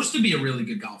supposed to be a really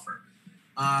good golfer.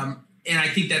 And I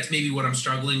think that's maybe what I'm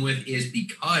struggling with is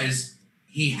because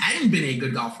he hadn't been a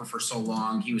good golfer for so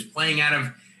long. He was playing out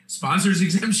of sponsors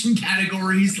exemption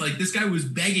categories. Like this guy was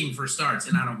begging for starts.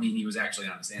 And I don't mean he was actually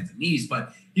on his hands and knees,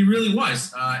 but he really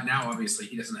was. Now, obviously,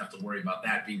 he doesn't have to worry about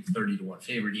that being 30-1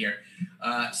 favorite here.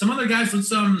 Some other guys, let's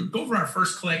go over our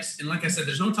first clicks. And like I said,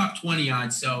 there's no top 20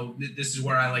 odds. So this is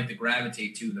where I like to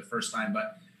gravitate to the first time.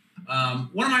 But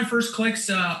one of my first clicks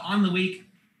on the week,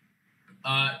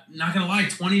 not going to lie,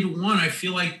 20-1. I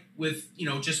feel like with,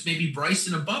 just maybe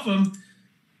Bryson above him,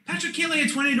 Patrick Cantlay at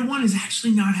 20-1 is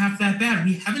actually not half that bad.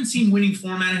 We haven't seen winning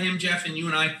form out of him, Jeff, and you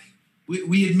and I,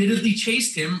 we admittedly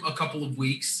chased him a couple of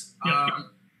weeks.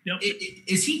 Yep.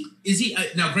 Is he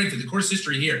now granted the course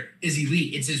history here is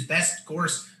elite. It's his best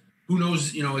course. Who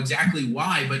knows, exactly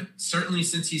why, but certainly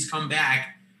since he's come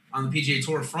back on the PGA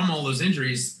Tour from all those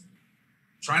injuries,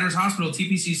 Shriners Hospital,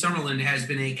 TPC Summerlin has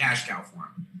been a cash cow for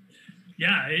him.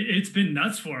 Yeah, it's been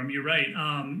nuts for him. You're right.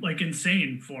 Like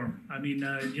insane for him. I mean,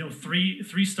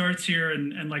 three starts here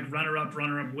and like runner up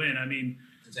win. I mean,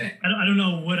 I don't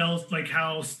know what else, like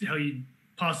how he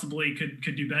possibly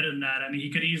could do better than that. I mean,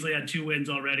 he could easily had 2 wins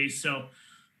already. So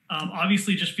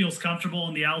obviously just feels comfortable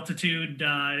in the altitude,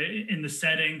 in the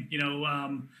setting,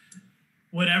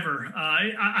 whatever.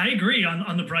 I agree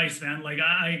on the price, man. Like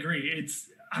I agree.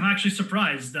 I'm actually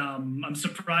surprised. I'm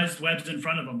surprised Webb's in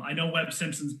front of him. I know Webb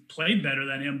Simpson's played better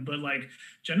than him, but like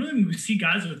generally when we see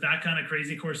guys with that kind of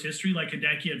crazy course history, like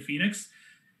Hideki at Phoenix,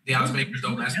 the odds makers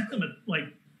don't mess with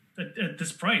them at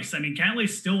this price. I mean,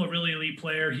 Cantlay's still a really elite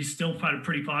player. He's still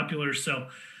pretty popular. So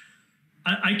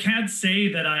I can't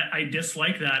say that I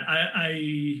dislike that.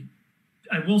 I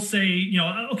will say,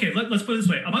 okay, let's put it this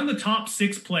way. Among the top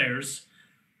 6 players,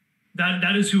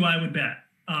 that is who I would bet.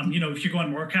 If you're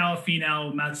going Morikawa,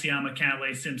 Finau, Matsuyama,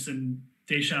 Cantlay, Simpson,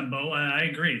 DeChambeau, I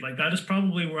agree. Like that is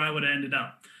probably where I would have ended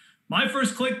up. My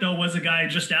first click though was a guy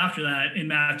just after that in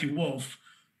Matthew Wolff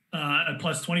at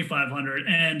plus 2,500,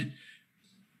 and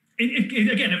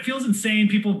again, it feels insane.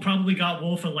 People probably got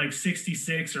Wolff at like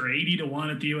 66 or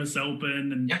 80-1 at the U.S.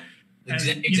 Open, and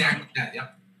exactly that. Yeah,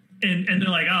 and they're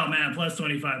like, oh man, plus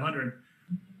 2,500.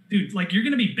 Dude, like you're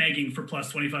going to be begging for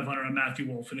plus 2,500 on Matthew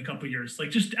Wolff in a couple of years. Like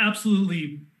just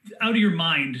absolutely out of your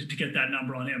mind to get that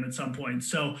number on him at some point.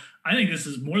 So I think this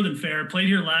is more than fair. Played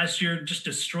here last year, just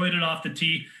destroyed it off the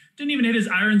tee. Didn't even hit his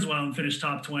irons well and finished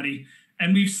top 20.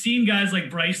 And we've seen guys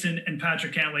like Bryson and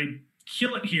Patrick Cantlay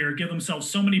kill it here, give themselves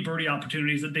so many birdie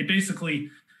opportunities that they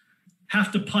basically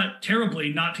have to putt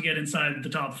terribly not to get inside the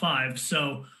top 5.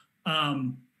 So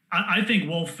I think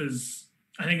Wolff is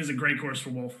a great course for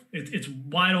Wolff. It's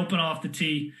wide open off the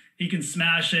tee. He can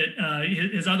smash it.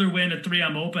 His other win at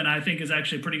 3M Open, I think, is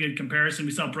actually a pretty good comparison.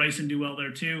 We saw Bryson do well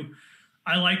there too.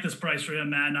 I like this price for him,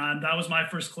 man. That was my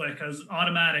first click. I was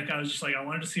automatic. I was just like, I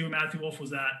wanted to see where Matthew Wolff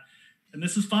was at. And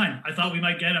this is fine. I thought we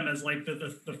might get him as like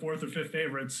the 4th or 5th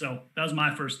favorite. So that was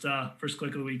my first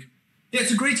click of the week. Yeah,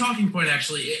 it's a great talking point,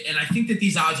 actually. And I think that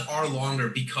these odds are longer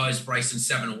because Bryson's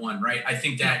 7-1, right? I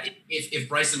think that if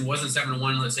Bryson wasn't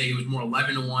 7-1, let's say he was more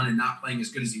 11-1 and not playing as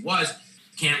good as he was,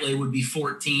 Cantlay would be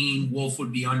 14, Wolff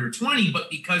would be under 20. But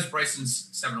because Bryson's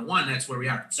 7-1, that's where we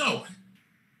are. So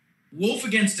Wolff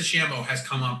against DeChambeau has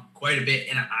come up quite a bit.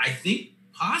 And I think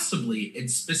possibly in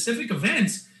specific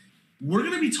events, we're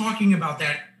going to be talking about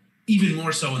that even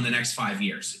more so in the next 5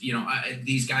 years.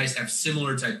 These guys have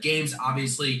similar type games.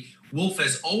 Obviously, Wolff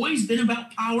has always been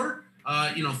about power.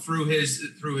 Through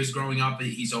his growing up,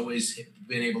 he's always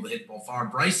been able to hit the ball far.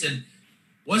 Bryson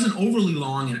wasn't overly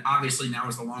long, and obviously now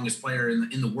is the longest player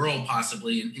in the world,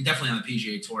 possibly, and definitely on the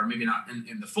PGA Tour. Maybe not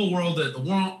in the full world.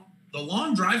 The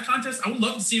long drive contest, I would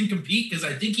love to see him compete because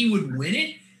I think he would win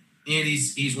it. And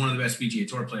he's one of the best PGA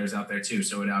Tour players out there too.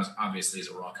 So it obviously is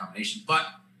a raw combination. But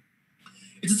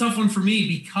it's a tough one for me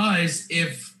because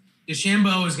if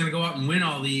DeChambeau is going to go out and win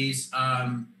all these,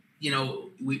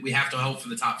 we have to hope for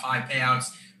the top 5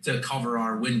 payouts to cover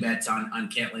our win bets on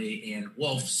Cantlay and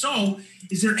Wolf. So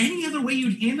is there any other way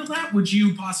you'd handle that? Would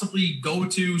you possibly go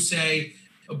to, say,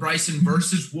 a Bryson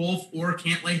versus Wolf or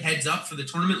Cantlay heads up for the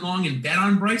tournament long and bet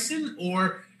on Bryson?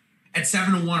 Or at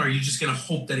 7-1, are you just going to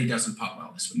hope that he doesn't putt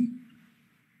well this week?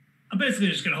 I'm basically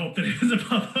just going to hope that he doesn't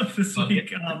pop up this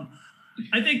week.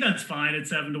 I think that's fine at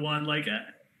 7-1. Like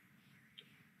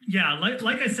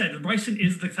I said, Bryson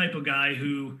is the type of guy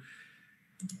who,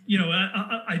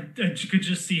 I could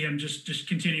just see him just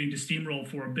continuing to steamroll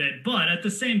for a bit. But at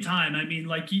the same time, I mean,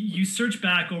 like you search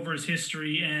back over his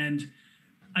history, and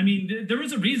I mean, there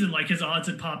was a reason like his odds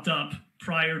had popped up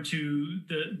prior to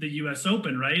the U.S.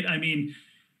 Open, right? I mean,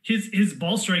 his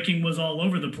ball striking was all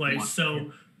over the place.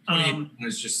 So I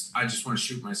just want to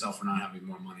shoot myself for not having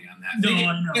more money on that. No,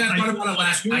 I know. I thought about it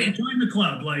last night. Join the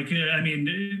club. Like, I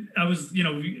mean, I was,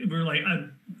 we were like,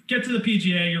 get to the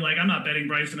PGA. You're like, I'm not betting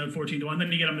Bryson at 14-1.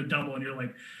 Then you get him to double, and you're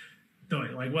like,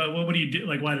 what do you do?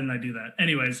 Like, why didn't I do that?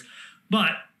 Anyways,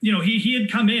 but he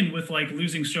had come in with like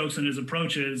losing strokes in his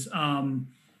approaches.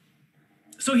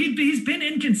 So he's been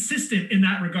inconsistent in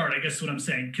that regard, I guess is what I'm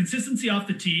saying. Consistency off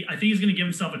the tee. I think he's going to give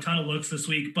himself a ton of looks this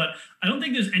week, but I don't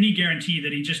think there's any guarantee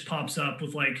that he just pops up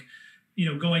with like,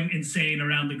 going insane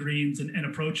around the greens and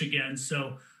approach again.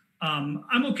 So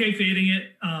I'm okay fading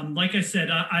it. Like I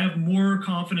said, I have more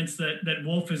confidence that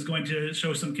Wolf is going to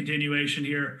show some continuation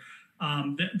here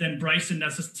than Bryson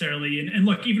necessarily. And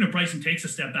look, even if Bryson takes a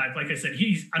step back, like I said,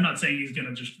 I'm not saying he's going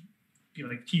to just be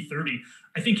like T30.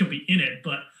 I think he'll be in it,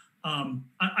 but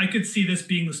I could see this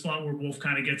being the spot where Wolf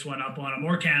kind of gets one up on him,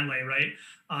 or Cantlay, right?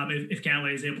 If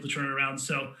Cantlay is able to turn it around.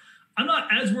 So I'm not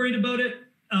as worried about it,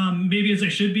 maybe as I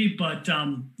should be, but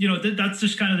that's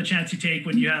just kind of the chance you take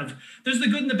when there's the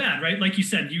good and the bad, right? Like you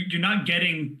said, you're not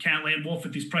getting Cantlay and Wolf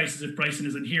at these prices if Bryson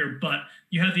isn't here, but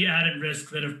you have the added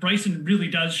risk that if Bryson really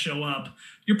does show up,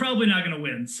 you're probably not going to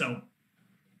win. So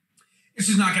this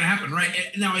is not going to happen, right?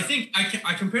 Now, I think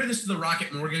I compare this to the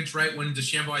Rocket Mortgage, right? When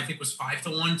DeChambeau, I think, was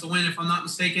 5-1 to win, if I'm not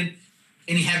mistaken.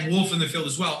 And he had Wolf in the field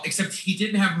as well, except he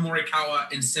didn't have Morikawa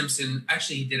and Simpson.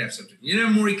 Actually, he did have Simpson. He didn't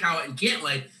have Morikawa and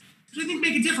Cantlay, which I think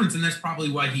make a difference. And that's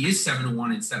probably why he is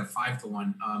 7-1 instead of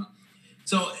 5-1.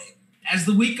 So as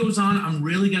the week goes on, I'm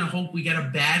really going to hope we get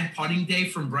a bad putting day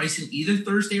from Bryson either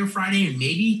Thursday or Friday, and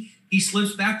maybe he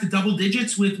slips back to double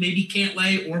digits with maybe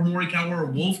Cantlay or Morikawa or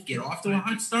Wolf get off to a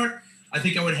hot start. I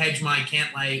think I would hedge my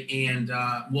Cantlay and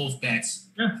Wolf bets.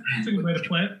 Yeah, that's a good way to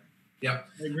play it. Yep.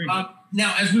 I agree.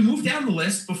 Now, as we move down the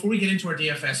list, before we get into our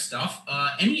DFS stuff,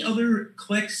 any other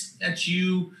clicks that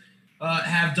you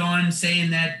have done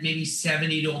saying that maybe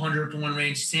 70 to 100 to 1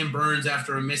 range? Sam Burns,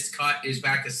 after a missed cut, is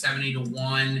back to 70 to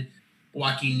 1.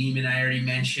 Joaquin Niemann, I already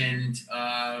mentioned.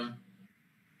 Aaron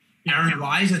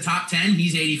Wise, a top 10,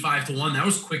 he's 85 to 1. That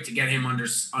was quick to get him under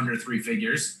 3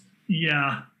 figures.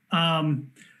 Yeah.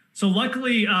 So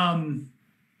luckily,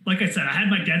 like I said, I had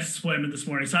my dentist appointment this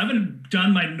morning, so I haven't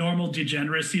done my normal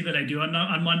degeneracy that I do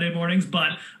on Monday mornings,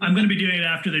 but I'm going to be doing it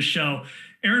after this show.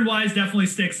 Aaron Wise definitely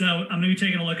sticks out. I'm going to be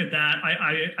taking a look at that.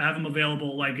 I have him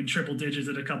available like in triple digits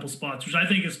at a couple spots, which I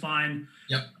think is fine.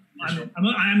 Yep.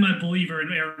 I'm a believer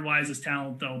in Aaron Wise's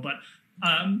talent, though, but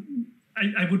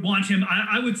I would want him.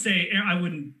 I would say I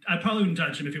probably wouldn't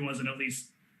touch him if he wasn't at least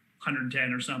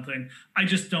 110 or something. I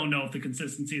just don't know if the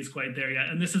consistency is quite there yet.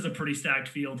 And this is a pretty stacked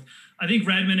field. I think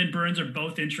Redmond and Burns are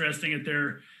both interesting at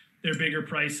their bigger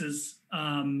prices.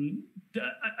 I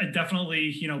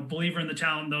definitely, believer in the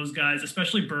talent in those guys,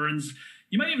 especially Burns.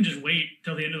 You might even just wait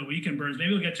till the end of the week in Burns.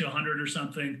 Maybe we'll get to 100 or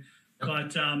something.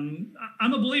 But I'm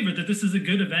a believer that this is a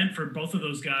good event for both of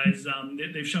those guys.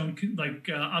 They've shown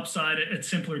upside at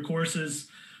simpler courses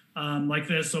like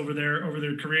this over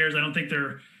their careers. I don't think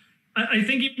I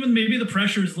think even maybe the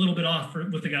pressure is a little bit off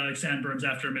with a guy like Sam Burns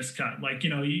after a missed cut. Like,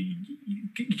 you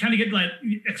kind of get that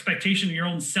expectation in your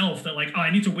own self that like, oh,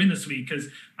 I need to win this week because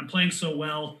I'm playing so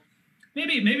well.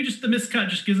 Maybe just the missed cut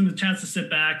just gives him the chance to sit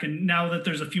back. And now that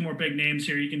there's a few more big names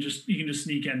here, you can just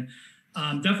sneak in.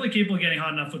 Definitely capable of getting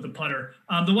hot enough with the putter.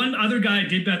 The one other guy I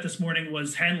did bet this morning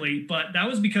was Henley, but that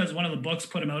was because one of the books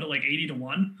put him out at like 80 to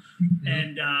 1. Mm-hmm.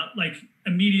 And like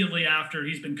immediately after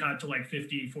he's been cut to like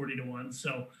 50, 40 to 1.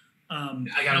 So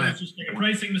that was just like a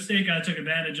pricing mistake I took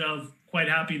advantage of. Quite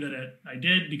happy that I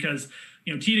did because,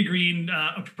 tee to green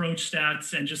approach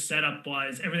stats and just setup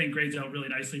wise, everything grades out really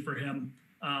nicely for him.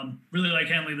 Really like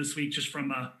Henley this week just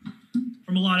from a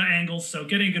lot of angles. So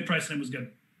getting a good price on him was good.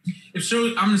 If so,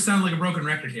 I'm going to sound like a broken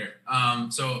record here.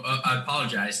 So I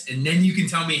apologize. And then you can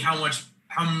tell me how much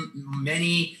how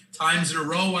many times in a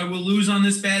row I will lose on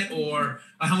this bet, or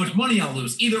how much money I'll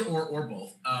lose, either or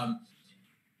both.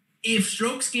 If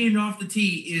strokes gained off the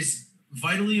tee is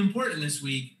vitally important this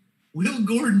week, Will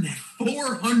Gordon at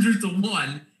 400 to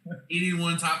 1,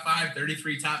 81 top 5,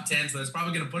 33 top 10. So that's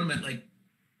probably going to put him at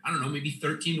maybe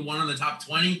 13 to 1 on the top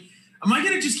 20. Am I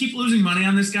going to just keep losing money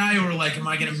on this guy, or am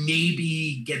I going to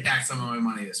maybe get back some of my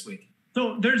money this week?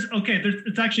 So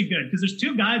it's actually good because there's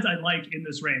two guys I like in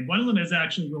this range. One of them is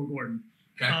actually Will Gordon.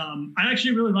 Okay. I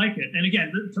actually really like it. And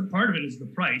again, part of it is the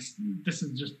price. This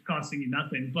is just costing you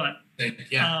nothing. But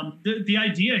the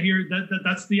idea here,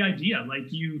 that's the idea.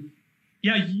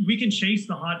 We can chase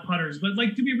the hot putters, but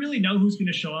do we really know who's going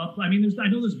to show up? I mean, I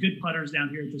know there's good putters down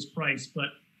here at this price, but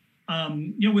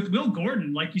with Will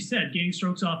Gordon, like you said, gaining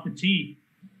strokes off the tee,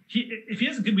 if he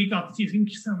has a good week off the tee,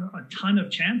 he's going to have a ton of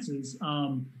chances.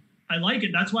 I like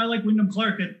it. That's why I like Wyndham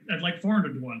Clark at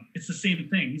 400 to 1. It's the same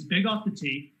thing. He's big off the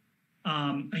tee.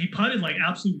 He putted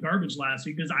absolute garbage last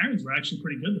week. His irons were actually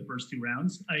pretty good the first two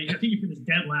rounds. I think he finished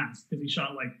dead last because he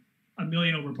shot a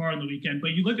million over par on the weekend.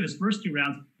 But you look at his first two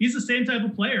rounds, he's the same type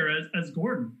of player as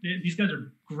Gordon. These guys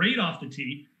are great off the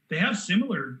tee. They have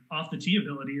similar off the tee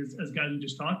ability as guys we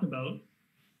just talked about.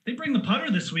 They bring the putter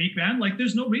this week, man.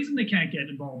 There's no reason they can't get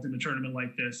involved in a tournament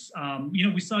like this.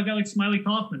 We saw a guy like Smiley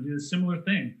Kaufman do a similar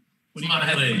thing.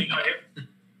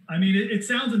 I mean, it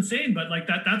sounds insane, but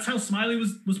that's how Smiley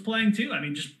was playing too. I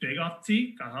mean, just big off the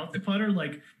tee, got off the putter.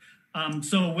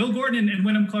 So Will Gordon and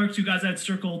Wyndham Clark, two guys I had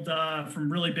circled from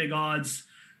really big odds.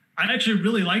 I actually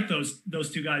really like those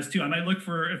two guys too. I might look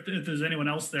for if there's anyone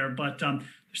else there, but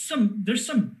there's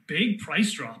some big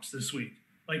price drops this week,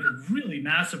 really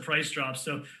massive price drops.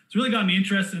 So it's really got me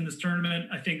interested in this tournament.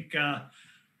 I think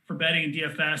for betting in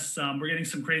DFS, we're getting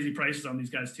some crazy prices on these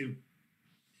guys too.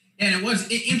 And it was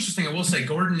interesting. I will say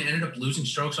Gordon ended up losing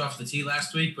strokes off the tee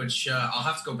last week, which I'll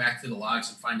have to go back to the logs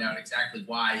and find out exactly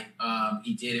why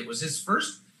he did. It was his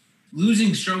first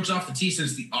losing strokes off the tee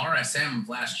since the RSM of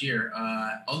last year.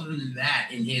 Other than that,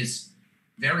 in his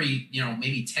very,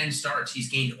 maybe 10 starts, he's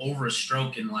gained over a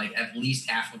stroke in at least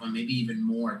half of them, maybe even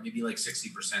more, maybe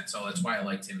 60%. So that's why I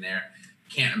liked him there.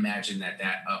 Can't imagine that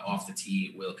off the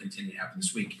tee will continue to happen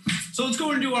this week. So let's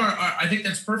go into our I think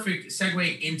that's perfect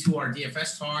segue into our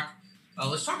DFS talk.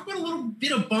 Let's talk about a little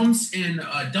bit of bumps and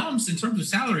dumps in terms of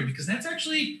salary, because that's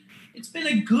actually, it's been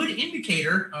a good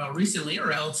indicator recently,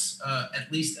 or else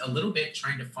at least a little bit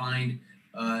trying to find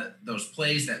those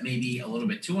plays that may be a little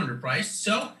bit too underpriced.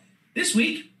 So this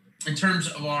week, in terms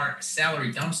of our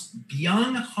salary dumps,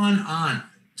 Byung Hun An,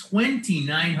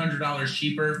 $2,900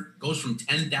 cheaper, goes from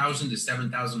 $10,000 to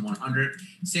 $7,100.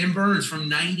 Sam Burns from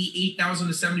 $98,000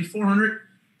 to $7,400.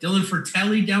 Dylan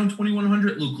Fratelli down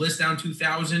 $2,100. Luke List down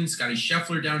 $2,000. Scotty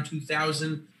Scheffler down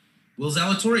 $2,000. Will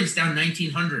Zalatoris down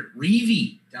 $1,900.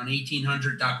 Reeve down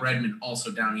 $1,800. Doc Redman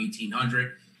also down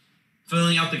 $1,800.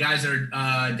 Filling out the guys that are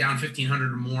down $1,500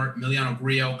 or more: Emiliano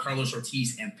Grillo, Carlos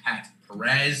Ortiz, and Pat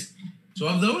Perez. So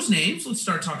of those names, let's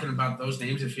start talking about those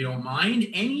names, if you don't mind.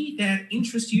 Any that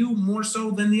interest you more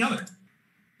so than the other?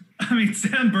 I mean,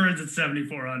 Sam Burns at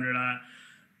 7,400.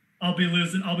 I'll be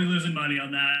losing money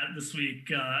on that this week.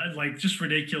 Just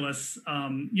ridiculous.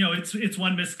 It's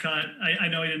one miscut. I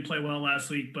know he didn't play well last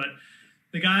week, but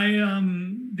the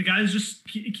guy's just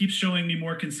keeps showing me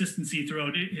more consistency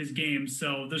throughout his game.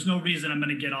 So there's no reason I'm going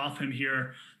to get off him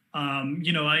here. I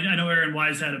know Aaron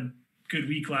Wise had a good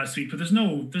week last week, but there's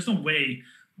no way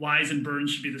Wise and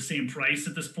Burns should be the same price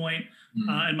at this point,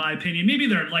 in my opinion. Maybe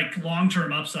their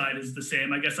long-term upside is the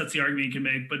same. I guess that's the argument you can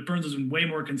make, but Burns has been way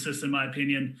more consistent, in my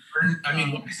opinion.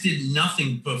 Wise did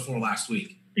nothing before last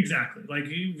week. Exactly.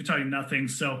 We're talking nothing.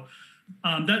 So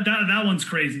that one's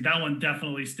crazy. That one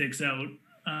definitely sticks out.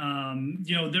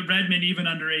 The Redmond, even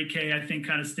under 8K, I think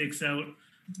kind of sticks out.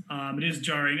 It is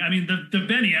jarring. I mean, the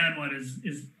Benny Ann one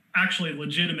is actually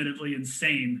legitimately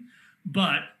insane,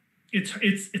 but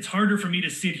it's harder for me to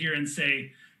sit here and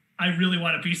say I really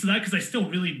want a piece of that, because I still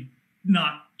really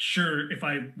not sure if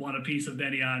I want a piece of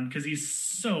Benny Ann, because he's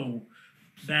so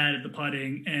bad at the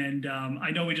putting. And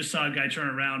I know we just saw a guy turn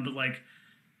around, but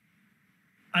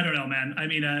I don't know, man. I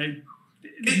mean,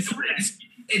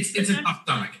 it's a tough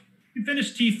stomach. He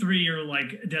finished T3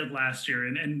 or dead last year,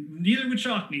 and neither would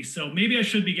shock me. So maybe I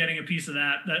should be getting a piece of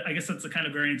that. I guess that's the kind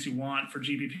of variance you want for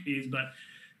GPPs, but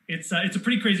it's a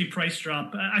pretty crazy price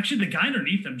drop. Actually, the guy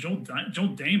underneath him, Joel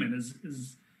Damon,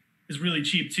 is really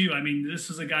cheap too. I mean, this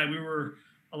is a guy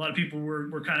a lot of people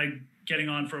were kind of getting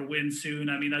on for a win soon.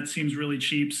 I mean, that seems really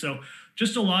cheap. So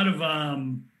just a lot of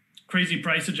crazy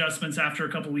price adjustments after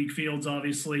a couple weak fields,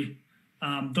 obviously.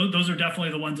 Those are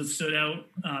definitely the ones that stood out.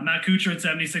 Matt Kuchar at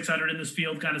 7,600 in this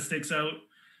field kind of sticks out.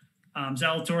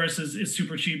 Zalatoris is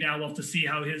super cheap now. We'll have to see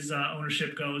how his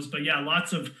ownership goes. But yeah,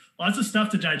 lots of stuff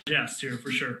to digest here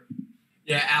for sure.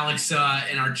 Yeah, Alex in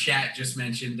our chat just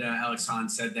mentioned, Alex Hahn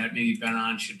said that maybe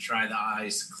Ben should try the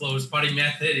eyes closed putting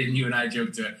method, and you and I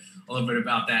joked a little bit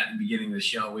about that in the beginning of the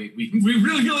show. We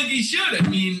really feel like he should. I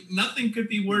mean, nothing could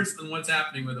be worse than what's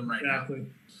happening with him right now.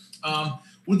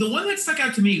 Well, the one that stuck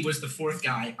out to me was the fourth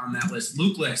guy on that list,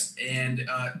 Luke List. And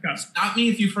stop me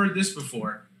if you've heard this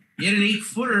before. He had an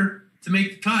 8-footer to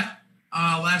make the cut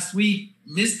last week.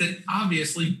 Missed it,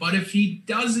 obviously. But if he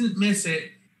doesn't miss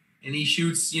it and he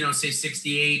shoots, say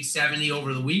 68, 70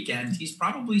 over the weekend, he's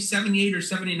probably 78 or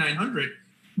 7,900.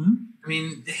 Mm-hmm. I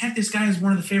mean, heck, this guy is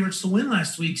one of the favorites to win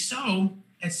last week. So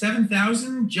at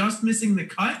 7,000, just missing the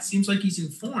cut, seems like he's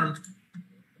informed.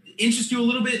 Interest you a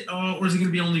little bit, or is it going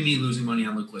to be only me losing money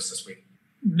on Luke List this week?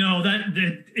 No, that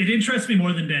it interests me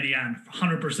more than Benny Ann,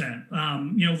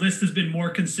 100%. List has been more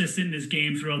consistent in his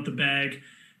game throughout the bag.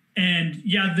 And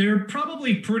yeah, they're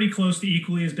probably pretty close to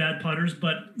equally as bad putters,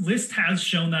 but List has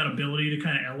shown that ability to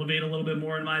kind of elevate a little bit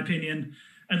more, in my opinion,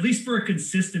 at least for a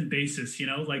consistent basis.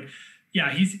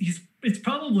 It's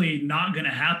probably not going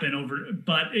to happen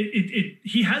but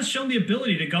he has shown the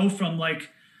ability to go from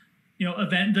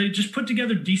they just put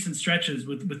together decent stretches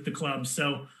with the club.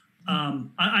 So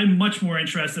I'm much more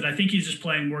interested. I think he's just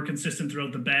playing more consistent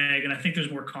throughout the bag, and I think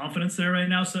there's more confidence there right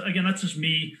now. So again, that's just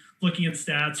me looking at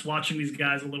stats, watching these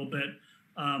guys a little bit.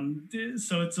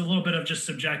 So it's a little bit of just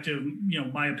subjective,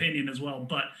 my opinion as well.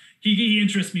 But he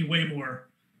interests me way more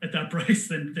at that price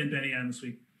than Benny Ann this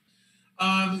week.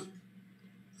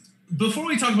 Before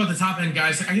we talk about the top end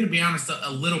guys, I got to be honest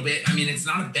a little bit. I mean, it's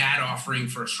not a bad offering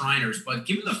for Shriners, but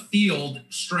given the field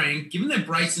strength, given that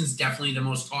Bryson's definitely the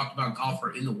most talked about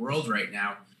golfer in the world right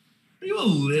now, are you a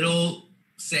little,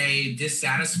 say,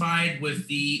 dissatisfied with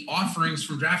the offerings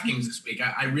from DraftKings this week?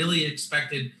 I really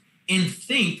expected and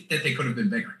think that they could have been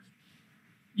bigger.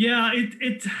 Yeah,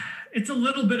 it's a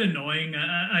little bit annoying.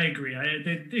 I agree.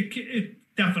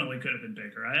 It definitely could have been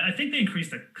bigger. I think they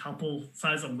increased a couple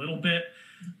size a little bit.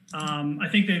 I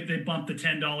think they bumped the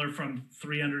 $10 from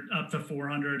 300 up to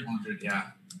 400. Yeah.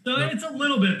 So it's a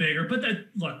little bit bigger, but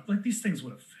these things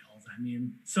would have filled. I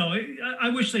mean, so I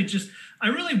wish I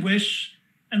really wish,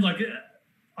 and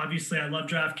obviously I love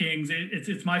DraftKings.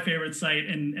 It's my favorite site,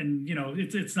 and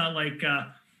it's not like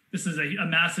this is a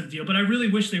massive deal, but I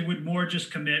really wish they would more just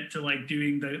commit to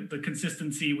doing the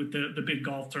consistency with the big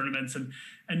golf tournaments and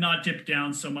not dip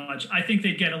down so much. I think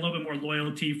they'd get a little bit more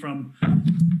loyalty from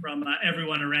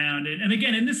everyone around. And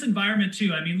again, in this environment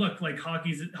too, I mean, look,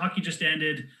 hockey just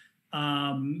ended,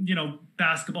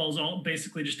 basketball's all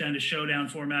basically just down to showdown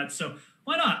format. So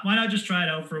why not just try it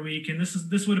out for a week? And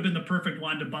this would have been the perfect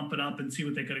one to bump it up and see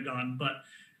what they could have gotten. But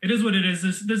it is what it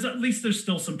is. There's at least there's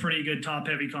still some pretty good top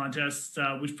heavy contests,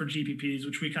 which for GPPs,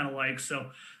 which we kind of like.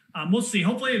 So we'll see.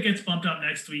 Hopefully it gets bumped up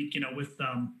next week, with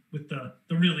the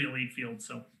really elite field.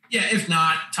 So yeah, if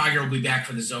not, Tiger will be back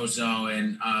for the Zozo.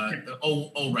 And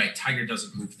right, Tiger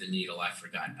doesn't move the needle. I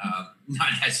forgot.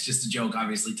 That's just a joke.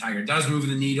 Obviously, Tiger does move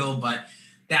the needle, but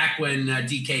back when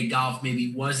DK Golf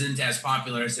maybe wasn't as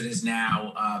popular as it is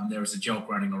now, there was a joke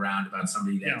running around about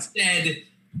somebody that said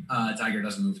Tiger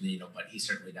doesn't move the needle, but he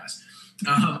certainly does.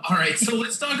 All right, so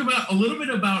let's talk about a little bit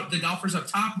about the golfers up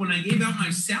top. When I gave out my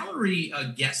salary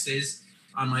guesses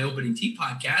on my opening tee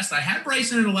podcast, I had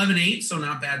Bryson at 11.8, so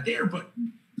not bad there, but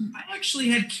I actually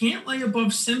had Cantlay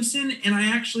above Simpson, and I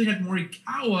actually had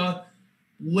Morikawa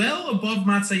well above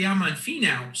Matsuyama and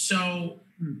Finau. So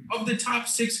of the top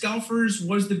 6 golfers,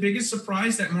 was the biggest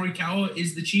surprise that Morikawa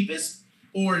is the cheapest,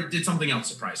 or did something else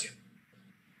surprise you?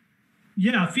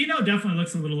 Yeah, Finau definitely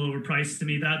looks a little overpriced to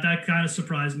me. That kind of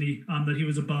surprised me that he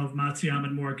was above Matsuyama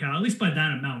and Morikawa, at least by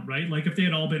that amount, right? If they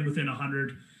had all been within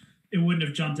 100, it wouldn't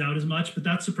have jumped out as much, but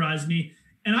that surprised me.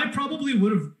 And I probably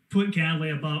would have put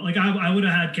Cantlay above. I would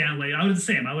have had Cantlay. I would have the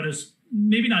same. I would have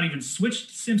maybe not even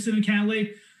switched Simpson and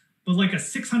Cantlay, but a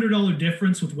 $600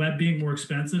 difference with Webb being more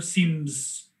expensive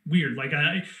seems weird.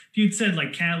 If you'd said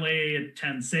Cantlay at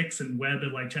 10.6 and Webb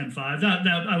at 10.5, that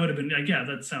I would have been yeah,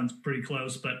 that sounds pretty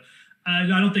close, but I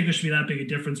don't think there should be that big a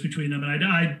difference between them. And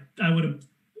I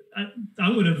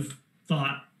would have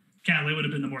thought Cantlay would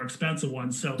have been the more expensive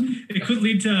one. So it could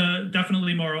lead to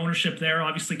definitely more ownership there.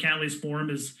 Obviously, Cantlay's form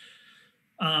is,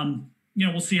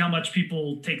 we'll see how much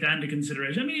people take that into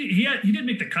consideration. I mean, he did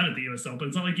make the cut at the U.S. Open.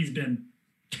 It's not like he's been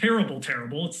terrible.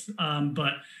 It's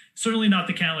but certainly not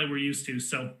the Cantlay we're used to.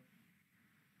 So.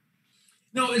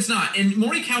 No, it's not. And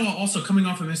Morikawa also coming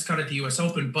off a missed cut at the U.S.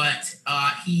 Open, but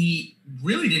he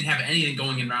really didn't have anything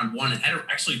going in round 1 and had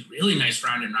actually really nice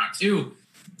round in round 2.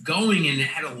 going and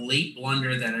had a late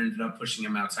blunder that ended up pushing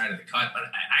him outside of the cut. But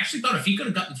I actually thought if he could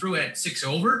have gotten through at 6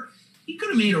 over, he could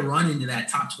have made a run into that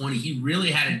top 20. He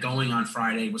really had it going on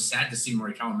Friday. It was sad to see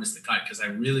Morikawa miss the cut because I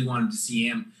really wanted to see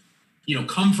him,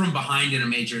 come from behind in a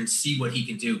major and see what he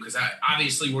can do. Because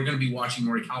obviously we're going to be watching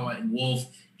Morikawa and Wolf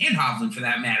and Hovland, for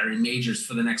that matter, in majors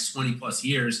for the next 20-plus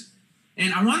years.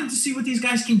 And I wanted to see what these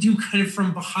guys can do kind of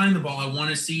from behind the ball. I want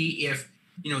to see if,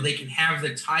 they can have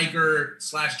the Tiger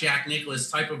 / Jack Nicklaus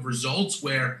type of results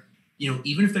where,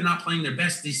 even if they're not playing their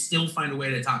best, they still find a way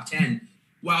to top 10.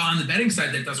 While on the betting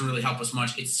side, that doesn't really help us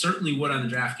much. It certainly would on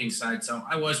the DraftKings side. So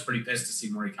I was pretty pissed to see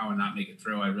Morikawa not make it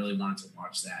through. I really wanted to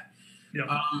watch that.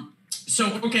 Yeah.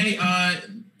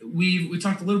 We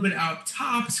talked a little bit out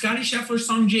top. Scotty Scheffler,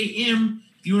 Sung J M.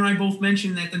 You and I both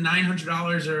mentioned that the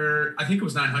 $900, or I think it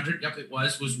was $900. Yep, it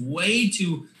was way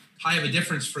too high of a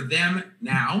difference for them.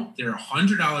 Now they're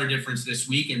 $100 difference this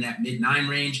week in that mid-9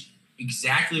 range,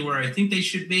 exactly where I think they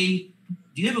should be.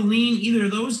 Do you have a lean either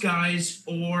of those guys,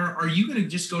 or are you going to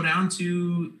just go down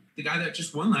to the guy that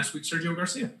just won last week, Sergio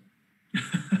Garcia?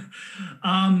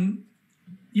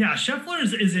 Yeah, Scheffler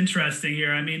is interesting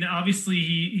here. I mean, obviously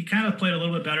he kind of played a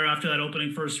little bit better after that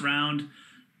opening first round.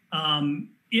 I'm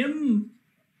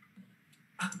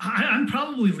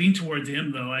probably lean towards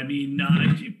him, though. I mean,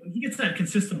 if he gets that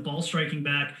consistent ball striking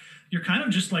back, you're kind of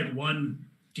just like one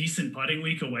decent putting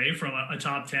week away from a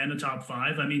top 10, a top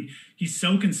 5. I mean, he's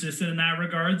so consistent in that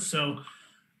regard. So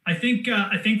I think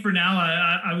for now,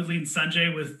 I would lean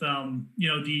Sanjay with,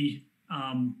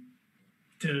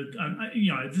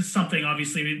 this is something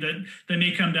obviously that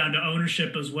may come down to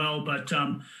ownership as well. But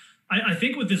I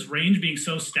think with this range being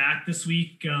so stacked this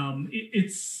week,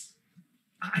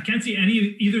 I can't see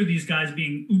either of these guys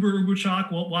being uber chalk.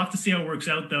 We'll have to see how it works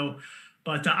out, though.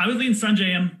 But I would lean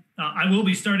Sanjay M. I will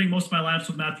be starting most of my laps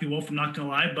with Matthew Wolff, I'm not going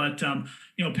to lie. But,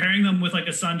 pairing them with like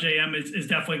a Sanjay M is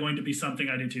definitely going to be something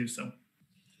I do too. So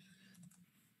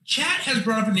Chat has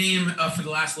brought up a name for the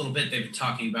last little bit they've been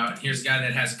talking about. Here's a guy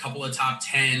that has a couple of top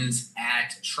 10s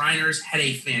at Shriners, had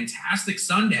a fantastic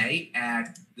Sunday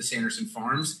at the Sanderson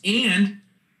Farms, and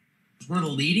was one of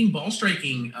the leading ball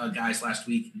striking guys last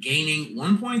week, gaining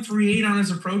 1.38 on his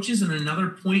approaches and another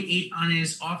 0.8 on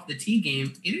his off the tee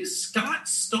game. It is Scott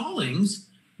Stallings.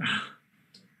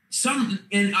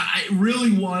 It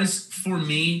really was, for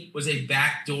me, was a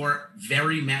backdoor,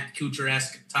 very Matt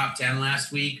Kuchar-esque top 10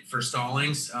 last week for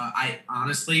Stallings. I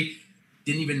honestly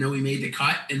didn't even know he made the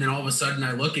cut, and then all of a sudden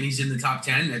I look and he's in the top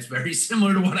 10. That's very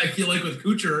similar to what I feel like with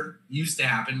Kuchar used to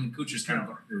happen. Kuchar's kind of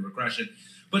a regression.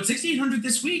 But 6,800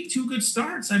 this week, 2 good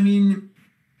starts. I mean,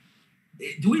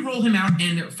 do we roll him out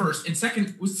in first? And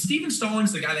second, was Steven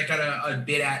Stallings the guy that got a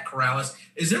bid at Corrales?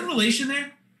 Is there a relation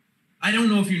there? I don't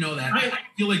know if you know that. I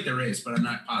feel like there is, but I'm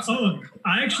not positive. Oh,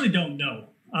 I actually don't know.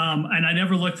 And I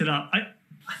never looked it up. I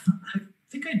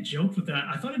think I joked with that.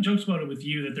 I thought I joked about it with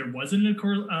you that there wasn't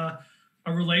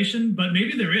a relation, but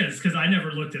maybe there is because I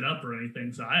never looked it up or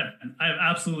anything. So I have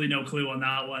absolutely no clue on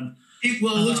that one. It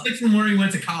looks like from where he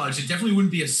went to college, it definitely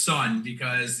wouldn't be a son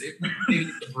because maybe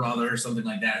it's a brother or something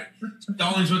like that.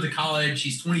 Stallings went to college.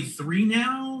 He's 23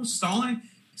 now.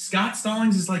 Scott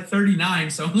Stallings is like 39,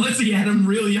 so unless he had him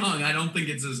really young, I don't think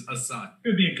it's a son.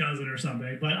 Could be a cousin or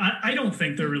something, but I don't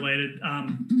think they're related.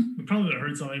 We probably would have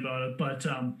heard something about it, but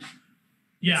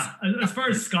yeah. As far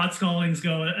as Scott Stallings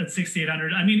go at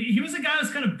 6,800, I mean, he was a guy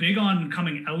that's kind of big on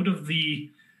coming out of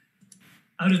the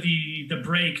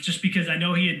break, just because I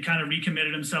know he had kind of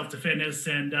recommitted himself to fitness,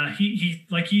 and he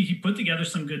put together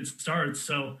some good starts,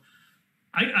 so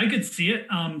I could see it.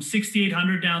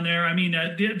 6,800 down there. I mean,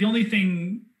 the only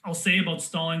thing I'll say about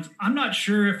Stallings, I'm not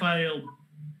sure if I'd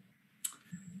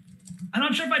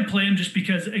play him just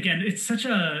because, again, it's such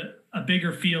a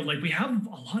bigger field. Like, we have a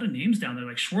lot of names down there.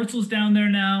 Like, Schwartzel's down there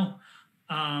now.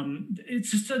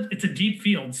 It's just it's a deep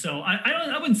field. So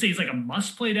I wouldn't say he's like a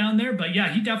must play down there, but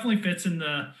yeah, he definitely fits in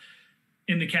the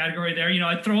category there.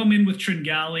 I'd throw him in with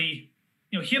Tringali.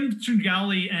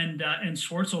 Tringali and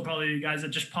Schwartzel are probably the guys that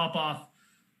just pop off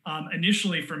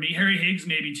initially for me. Harry Higgs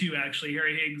maybe too, actually.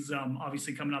 Harry Higgs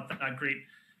obviously coming up that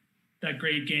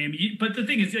great game. But the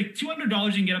thing is, like, $200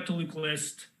 you can get up to Luke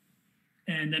List,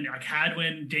 and then like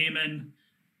Hadwin, Damon.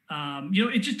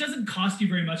 It just doesn't cost you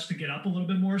very much to get up a little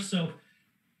bit more. So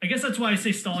I guess that's why I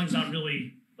say Stallings not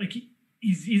really like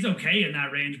he's okay in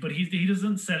that range, but he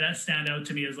doesn't stand out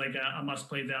to me as like a must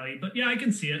play value. But yeah, I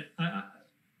can see it.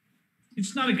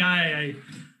 It's not a guy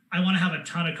I want to have a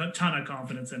ton of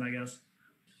confidence in, I guess.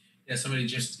 Yeah, somebody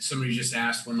just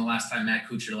asked when the last time Matt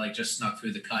Kuchar just snuck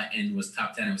through the cut and was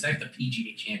top 10. It was at the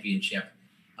PGA Championship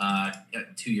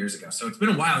 2 years ago. So it's been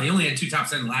a while. He only had 2 top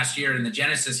 10 last year. In the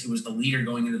Genesis, he was the leader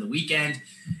going into the weekend.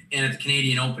 And at the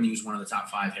Canadian Open, he was one of the top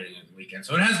 5 heading into the weekend.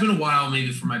 So it has been a while,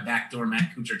 maybe for my backdoor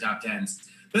Matt Kuchar top 10s.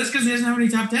 But that's because he doesn't have any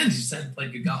top 10s. He just hasn't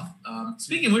played good golf.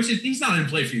 Speaking of which, he's not in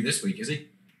play for you this week, is he?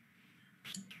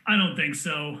 I don't think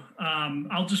so.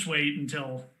 I'll just wait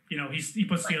until he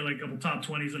puts together like a couple top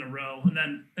 20s in a row,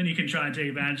 and then he can try and take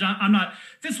advantage. I'm not.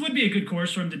 This would be a good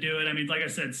course for him to do it. I mean, like I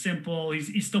said, simple.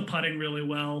 He's still putting really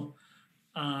well.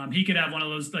 He could have one of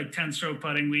those like 10-stroke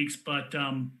putting weeks, but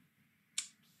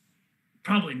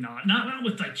probably not. Not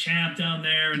with like Champ down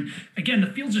there. And again, the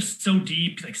field's just so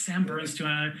deep. Like Sam Burns,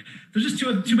 there's just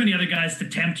too many other guys to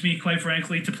tempt me, quite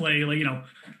frankly, to play like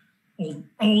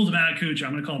old Matt Kuchar.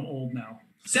 I'm going to call him old now.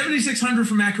 7,600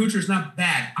 for Matt Kuchar is not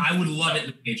bad. I would love it in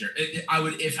the major. I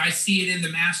would, if I see it in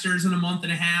the Masters in a month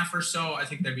and a half or so. I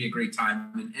think that'd be a great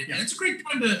time, and it's a great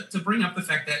time to bring up the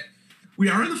fact that we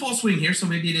are in the fall swing here. So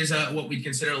maybe it is what we'd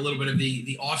consider a little bit of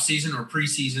the off season or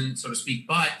preseason, so to speak.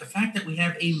 But the fact that we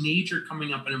have a major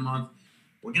coming up in a month,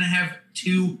 we're going to have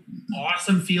 2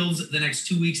 awesome fields the next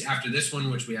 2 weeks after this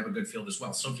one, which we have a good field as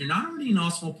well. So if you're not already an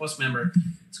Awesemo Plus member,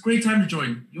 it's a great time to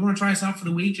join. You want to try us out for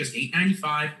the week, just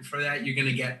 $8.95. And for that, you're going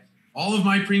to get all of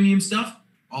my premium stuff,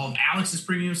 all of Alex's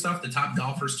premium stuff, the Top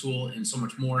Golfers tool, and so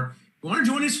much more. If you want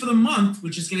to join us for the month,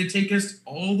 which is going to take us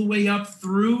all the way up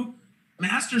through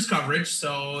Masters coverage.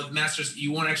 So the Masters,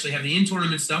 you won't actually have the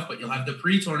in-tournament stuff, but you'll have the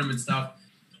pre-tournament stuff.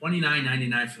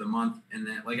 $29.99 for the month. And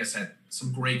then, like I said,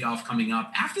 some great golf coming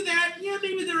up. After that,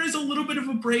 maybe there is a little bit of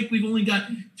a break. We've only got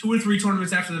 2 or 3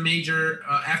 tournaments after the major,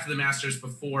 after the Masters,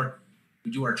 before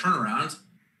we do our turnaround,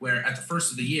 where at the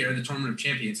first of the year, the Tournament of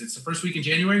Champions, it's the first week in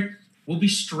January. We'll be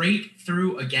straight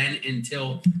through again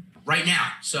until right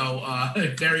now. So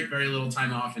very, very little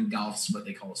time off in golf's what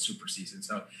they call a super season.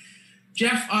 So,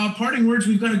 Jeff, parting words.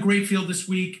 We've got a great field this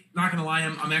week. Not going to lie,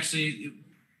 I'm actually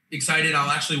excited. I'll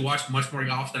actually watch much more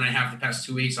golf than I have the past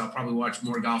 2 weeks. I'll probably watch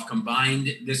more golf combined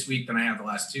this week than I have the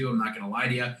last 2. I'm not going to lie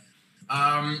to you.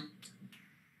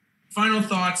 Final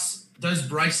thoughts. Does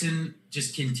Bryson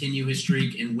just continue his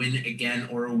streak and win again,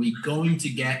 or are we going to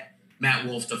get Matt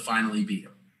Wolff to finally beat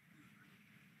him?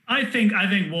 I think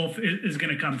Wolff is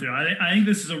going to come through. I think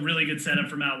this is a really good setup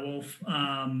for Matt Wolff.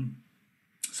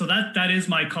 So that is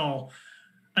my call.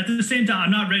 At the same time,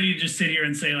 I'm not ready to just sit here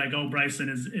and say like, oh, Bryson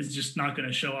is just not going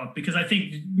to show up, because I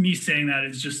think me saying that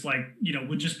is just like,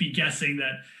 would just be guessing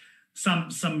that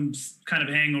some kind of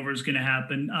hangover is going to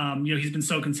happen. He's been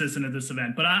so consistent at this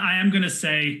event, but I am going to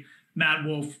say Matt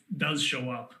Wolff does show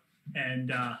up,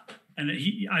 and I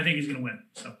think he's going to win.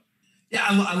 So. Yeah,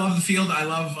 I love the field. I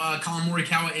love Colin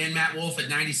Morikawa and Matt Wolff at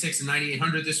 96 and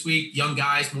 9,800 this week. Young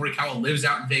guys. Morikawa lives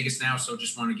out in Vegas now, so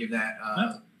just want to give that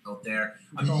out there.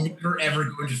 I'm never, ever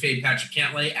going to fade Patrick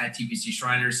Cantlay at TPC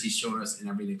Shriners. He's shown us in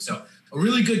everything. So a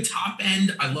really good top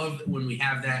end. I love when we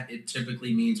have that. It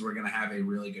typically means we're going to have a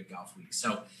really good golf week.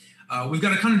 So we've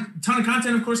got a ton of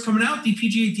content, of course, coming out. The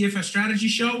PGA DFS Strategy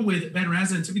Show with Ben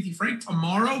Raza and Timothy Frank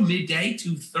tomorrow, midday,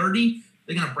 2:30.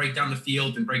 They're going to break down the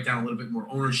field and break down a little bit more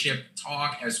ownership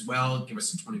talk as well. Give us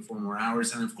some 24 more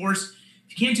hours. And, of course,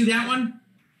 if you can't do that one,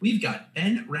 we've got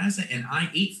Ben Raza and I,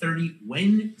 8:30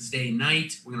 Wednesday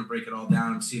night. We're going to break it all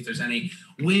down and see if there's any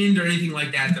wind or anything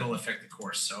like that that'll affect the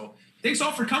course. So thanks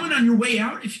all for coming. On your way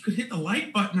out, if you could hit the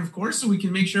like button, of course, so we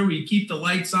can make sure we keep the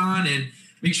lights on and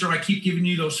make sure I keep giving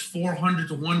you those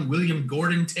 400-1 William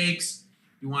Gordon takes.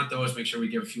 If you want those, make sure we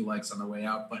give a few likes on the way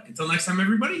out. But until next time,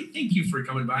 everybody, thank you for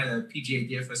coming by the PGA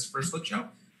DFS First Look Show.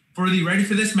 For the Ready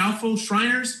for This mouthful,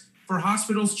 Shriners for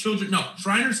Hospitals, Children. No,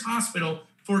 Shriners Hospital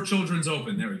for Children's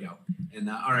Open. There we go. And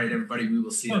all right, everybody, we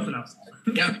will see you. Close enough.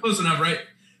 Yeah, close enough, right?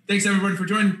 Thanks, everybody, for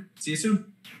joining. See you soon.